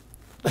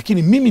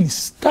 Lakini mimi ni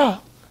star.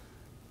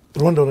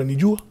 Rwanda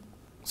wananijua,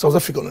 South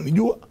Africa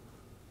wananijua.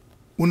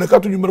 Unakaa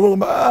tu nyumbani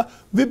kwamba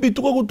vipi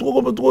tuko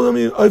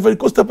Ivory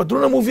Coast hapa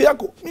tunaona movie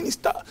yako, mimi ni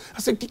star.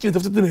 Sasa kiki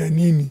natafuta tena ya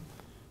nini?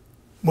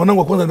 Mwanangu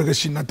wa kwanza miaka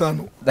 25.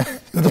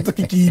 Natafuta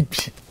kiki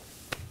ipi?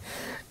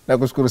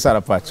 Nakushukuru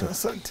sana Patcho.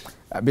 Asante.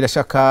 Bila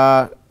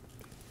shaka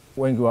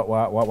wengi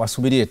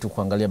wasubirie tu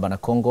kuangalia Bana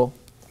Kongo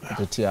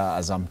kupitia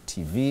Azam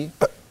TV.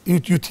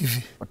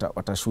 UTV.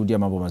 Watashuhudia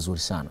mambo mazuri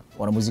sana.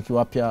 Wanamuziki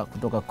wapya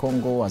kutoka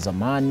Kongo wa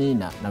zamani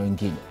na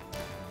wengine.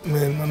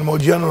 Na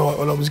mahojiano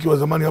wala muziki wa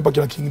zamani hapa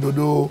kina King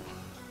Dodo,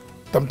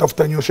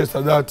 tamtafuta Nyoshi El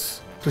Sadat,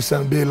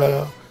 Christian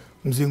Bella,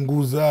 mzee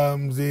Nguza,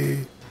 mzee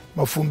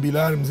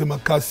Mafumbilani, mzee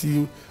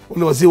Makasi,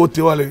 wale wazee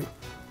wote wale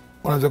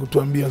wanaanza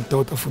kutuambia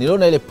nitawatafuta.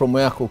 Niliona ile promo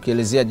yako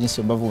ukielezea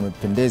jinsi ambavyo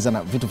umependeza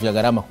na vitu vya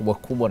gharama kubwa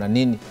kubwa na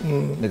nini.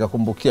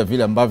 Nikakumbukia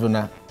vile ambavyo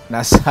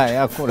na saa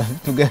yako na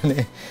vitu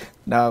gani.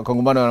 Na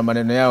kongamano na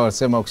maneno yao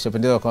wanasema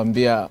ukishapendeza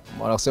kwambia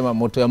wanasema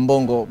moto ya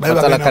mbongo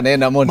patala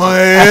kanaenda moto.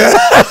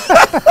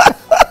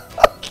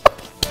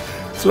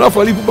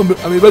 Surafu alipo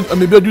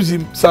amebia juzi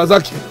saa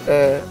zake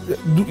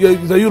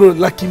za euro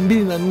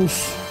 250,000.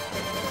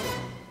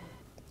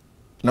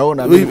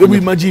 Naona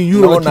imagine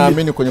euro 200,000.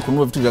 Naamini kwenye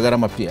kununua vitu vya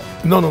gharama pia.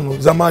 No,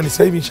 zamani,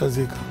 sasa hivi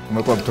nishazeka.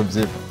 Umekuwa mtu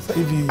mzima. Sasa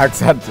hivi.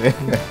 Asante.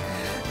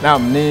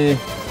 Naam, ni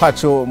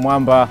Patcho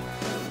Mwamba,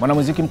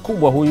 mwanamuziki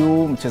mkubwa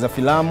huyu, mcheza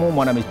filamu,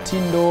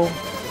 mwanamitindo,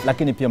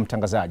 lakini pia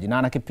mtangazaji. Na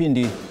ana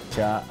kipindi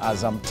cha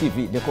Azam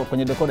TV,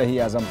 kwenye dekoda hii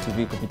ya Azam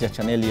TV kupitia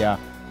chaneli ya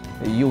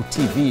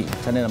UTV,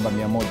 channel namba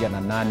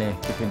 108,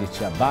 kipindi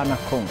cha Bana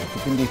Kongo.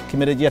 Kipindi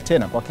kimerejea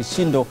tena kwa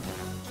kishindo.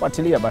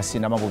 Fuatilia basi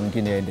na mambo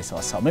mengine yaende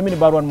sawa sawa. Mimi ni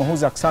Barwan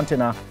Muhuza, asante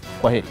na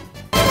kwaheri.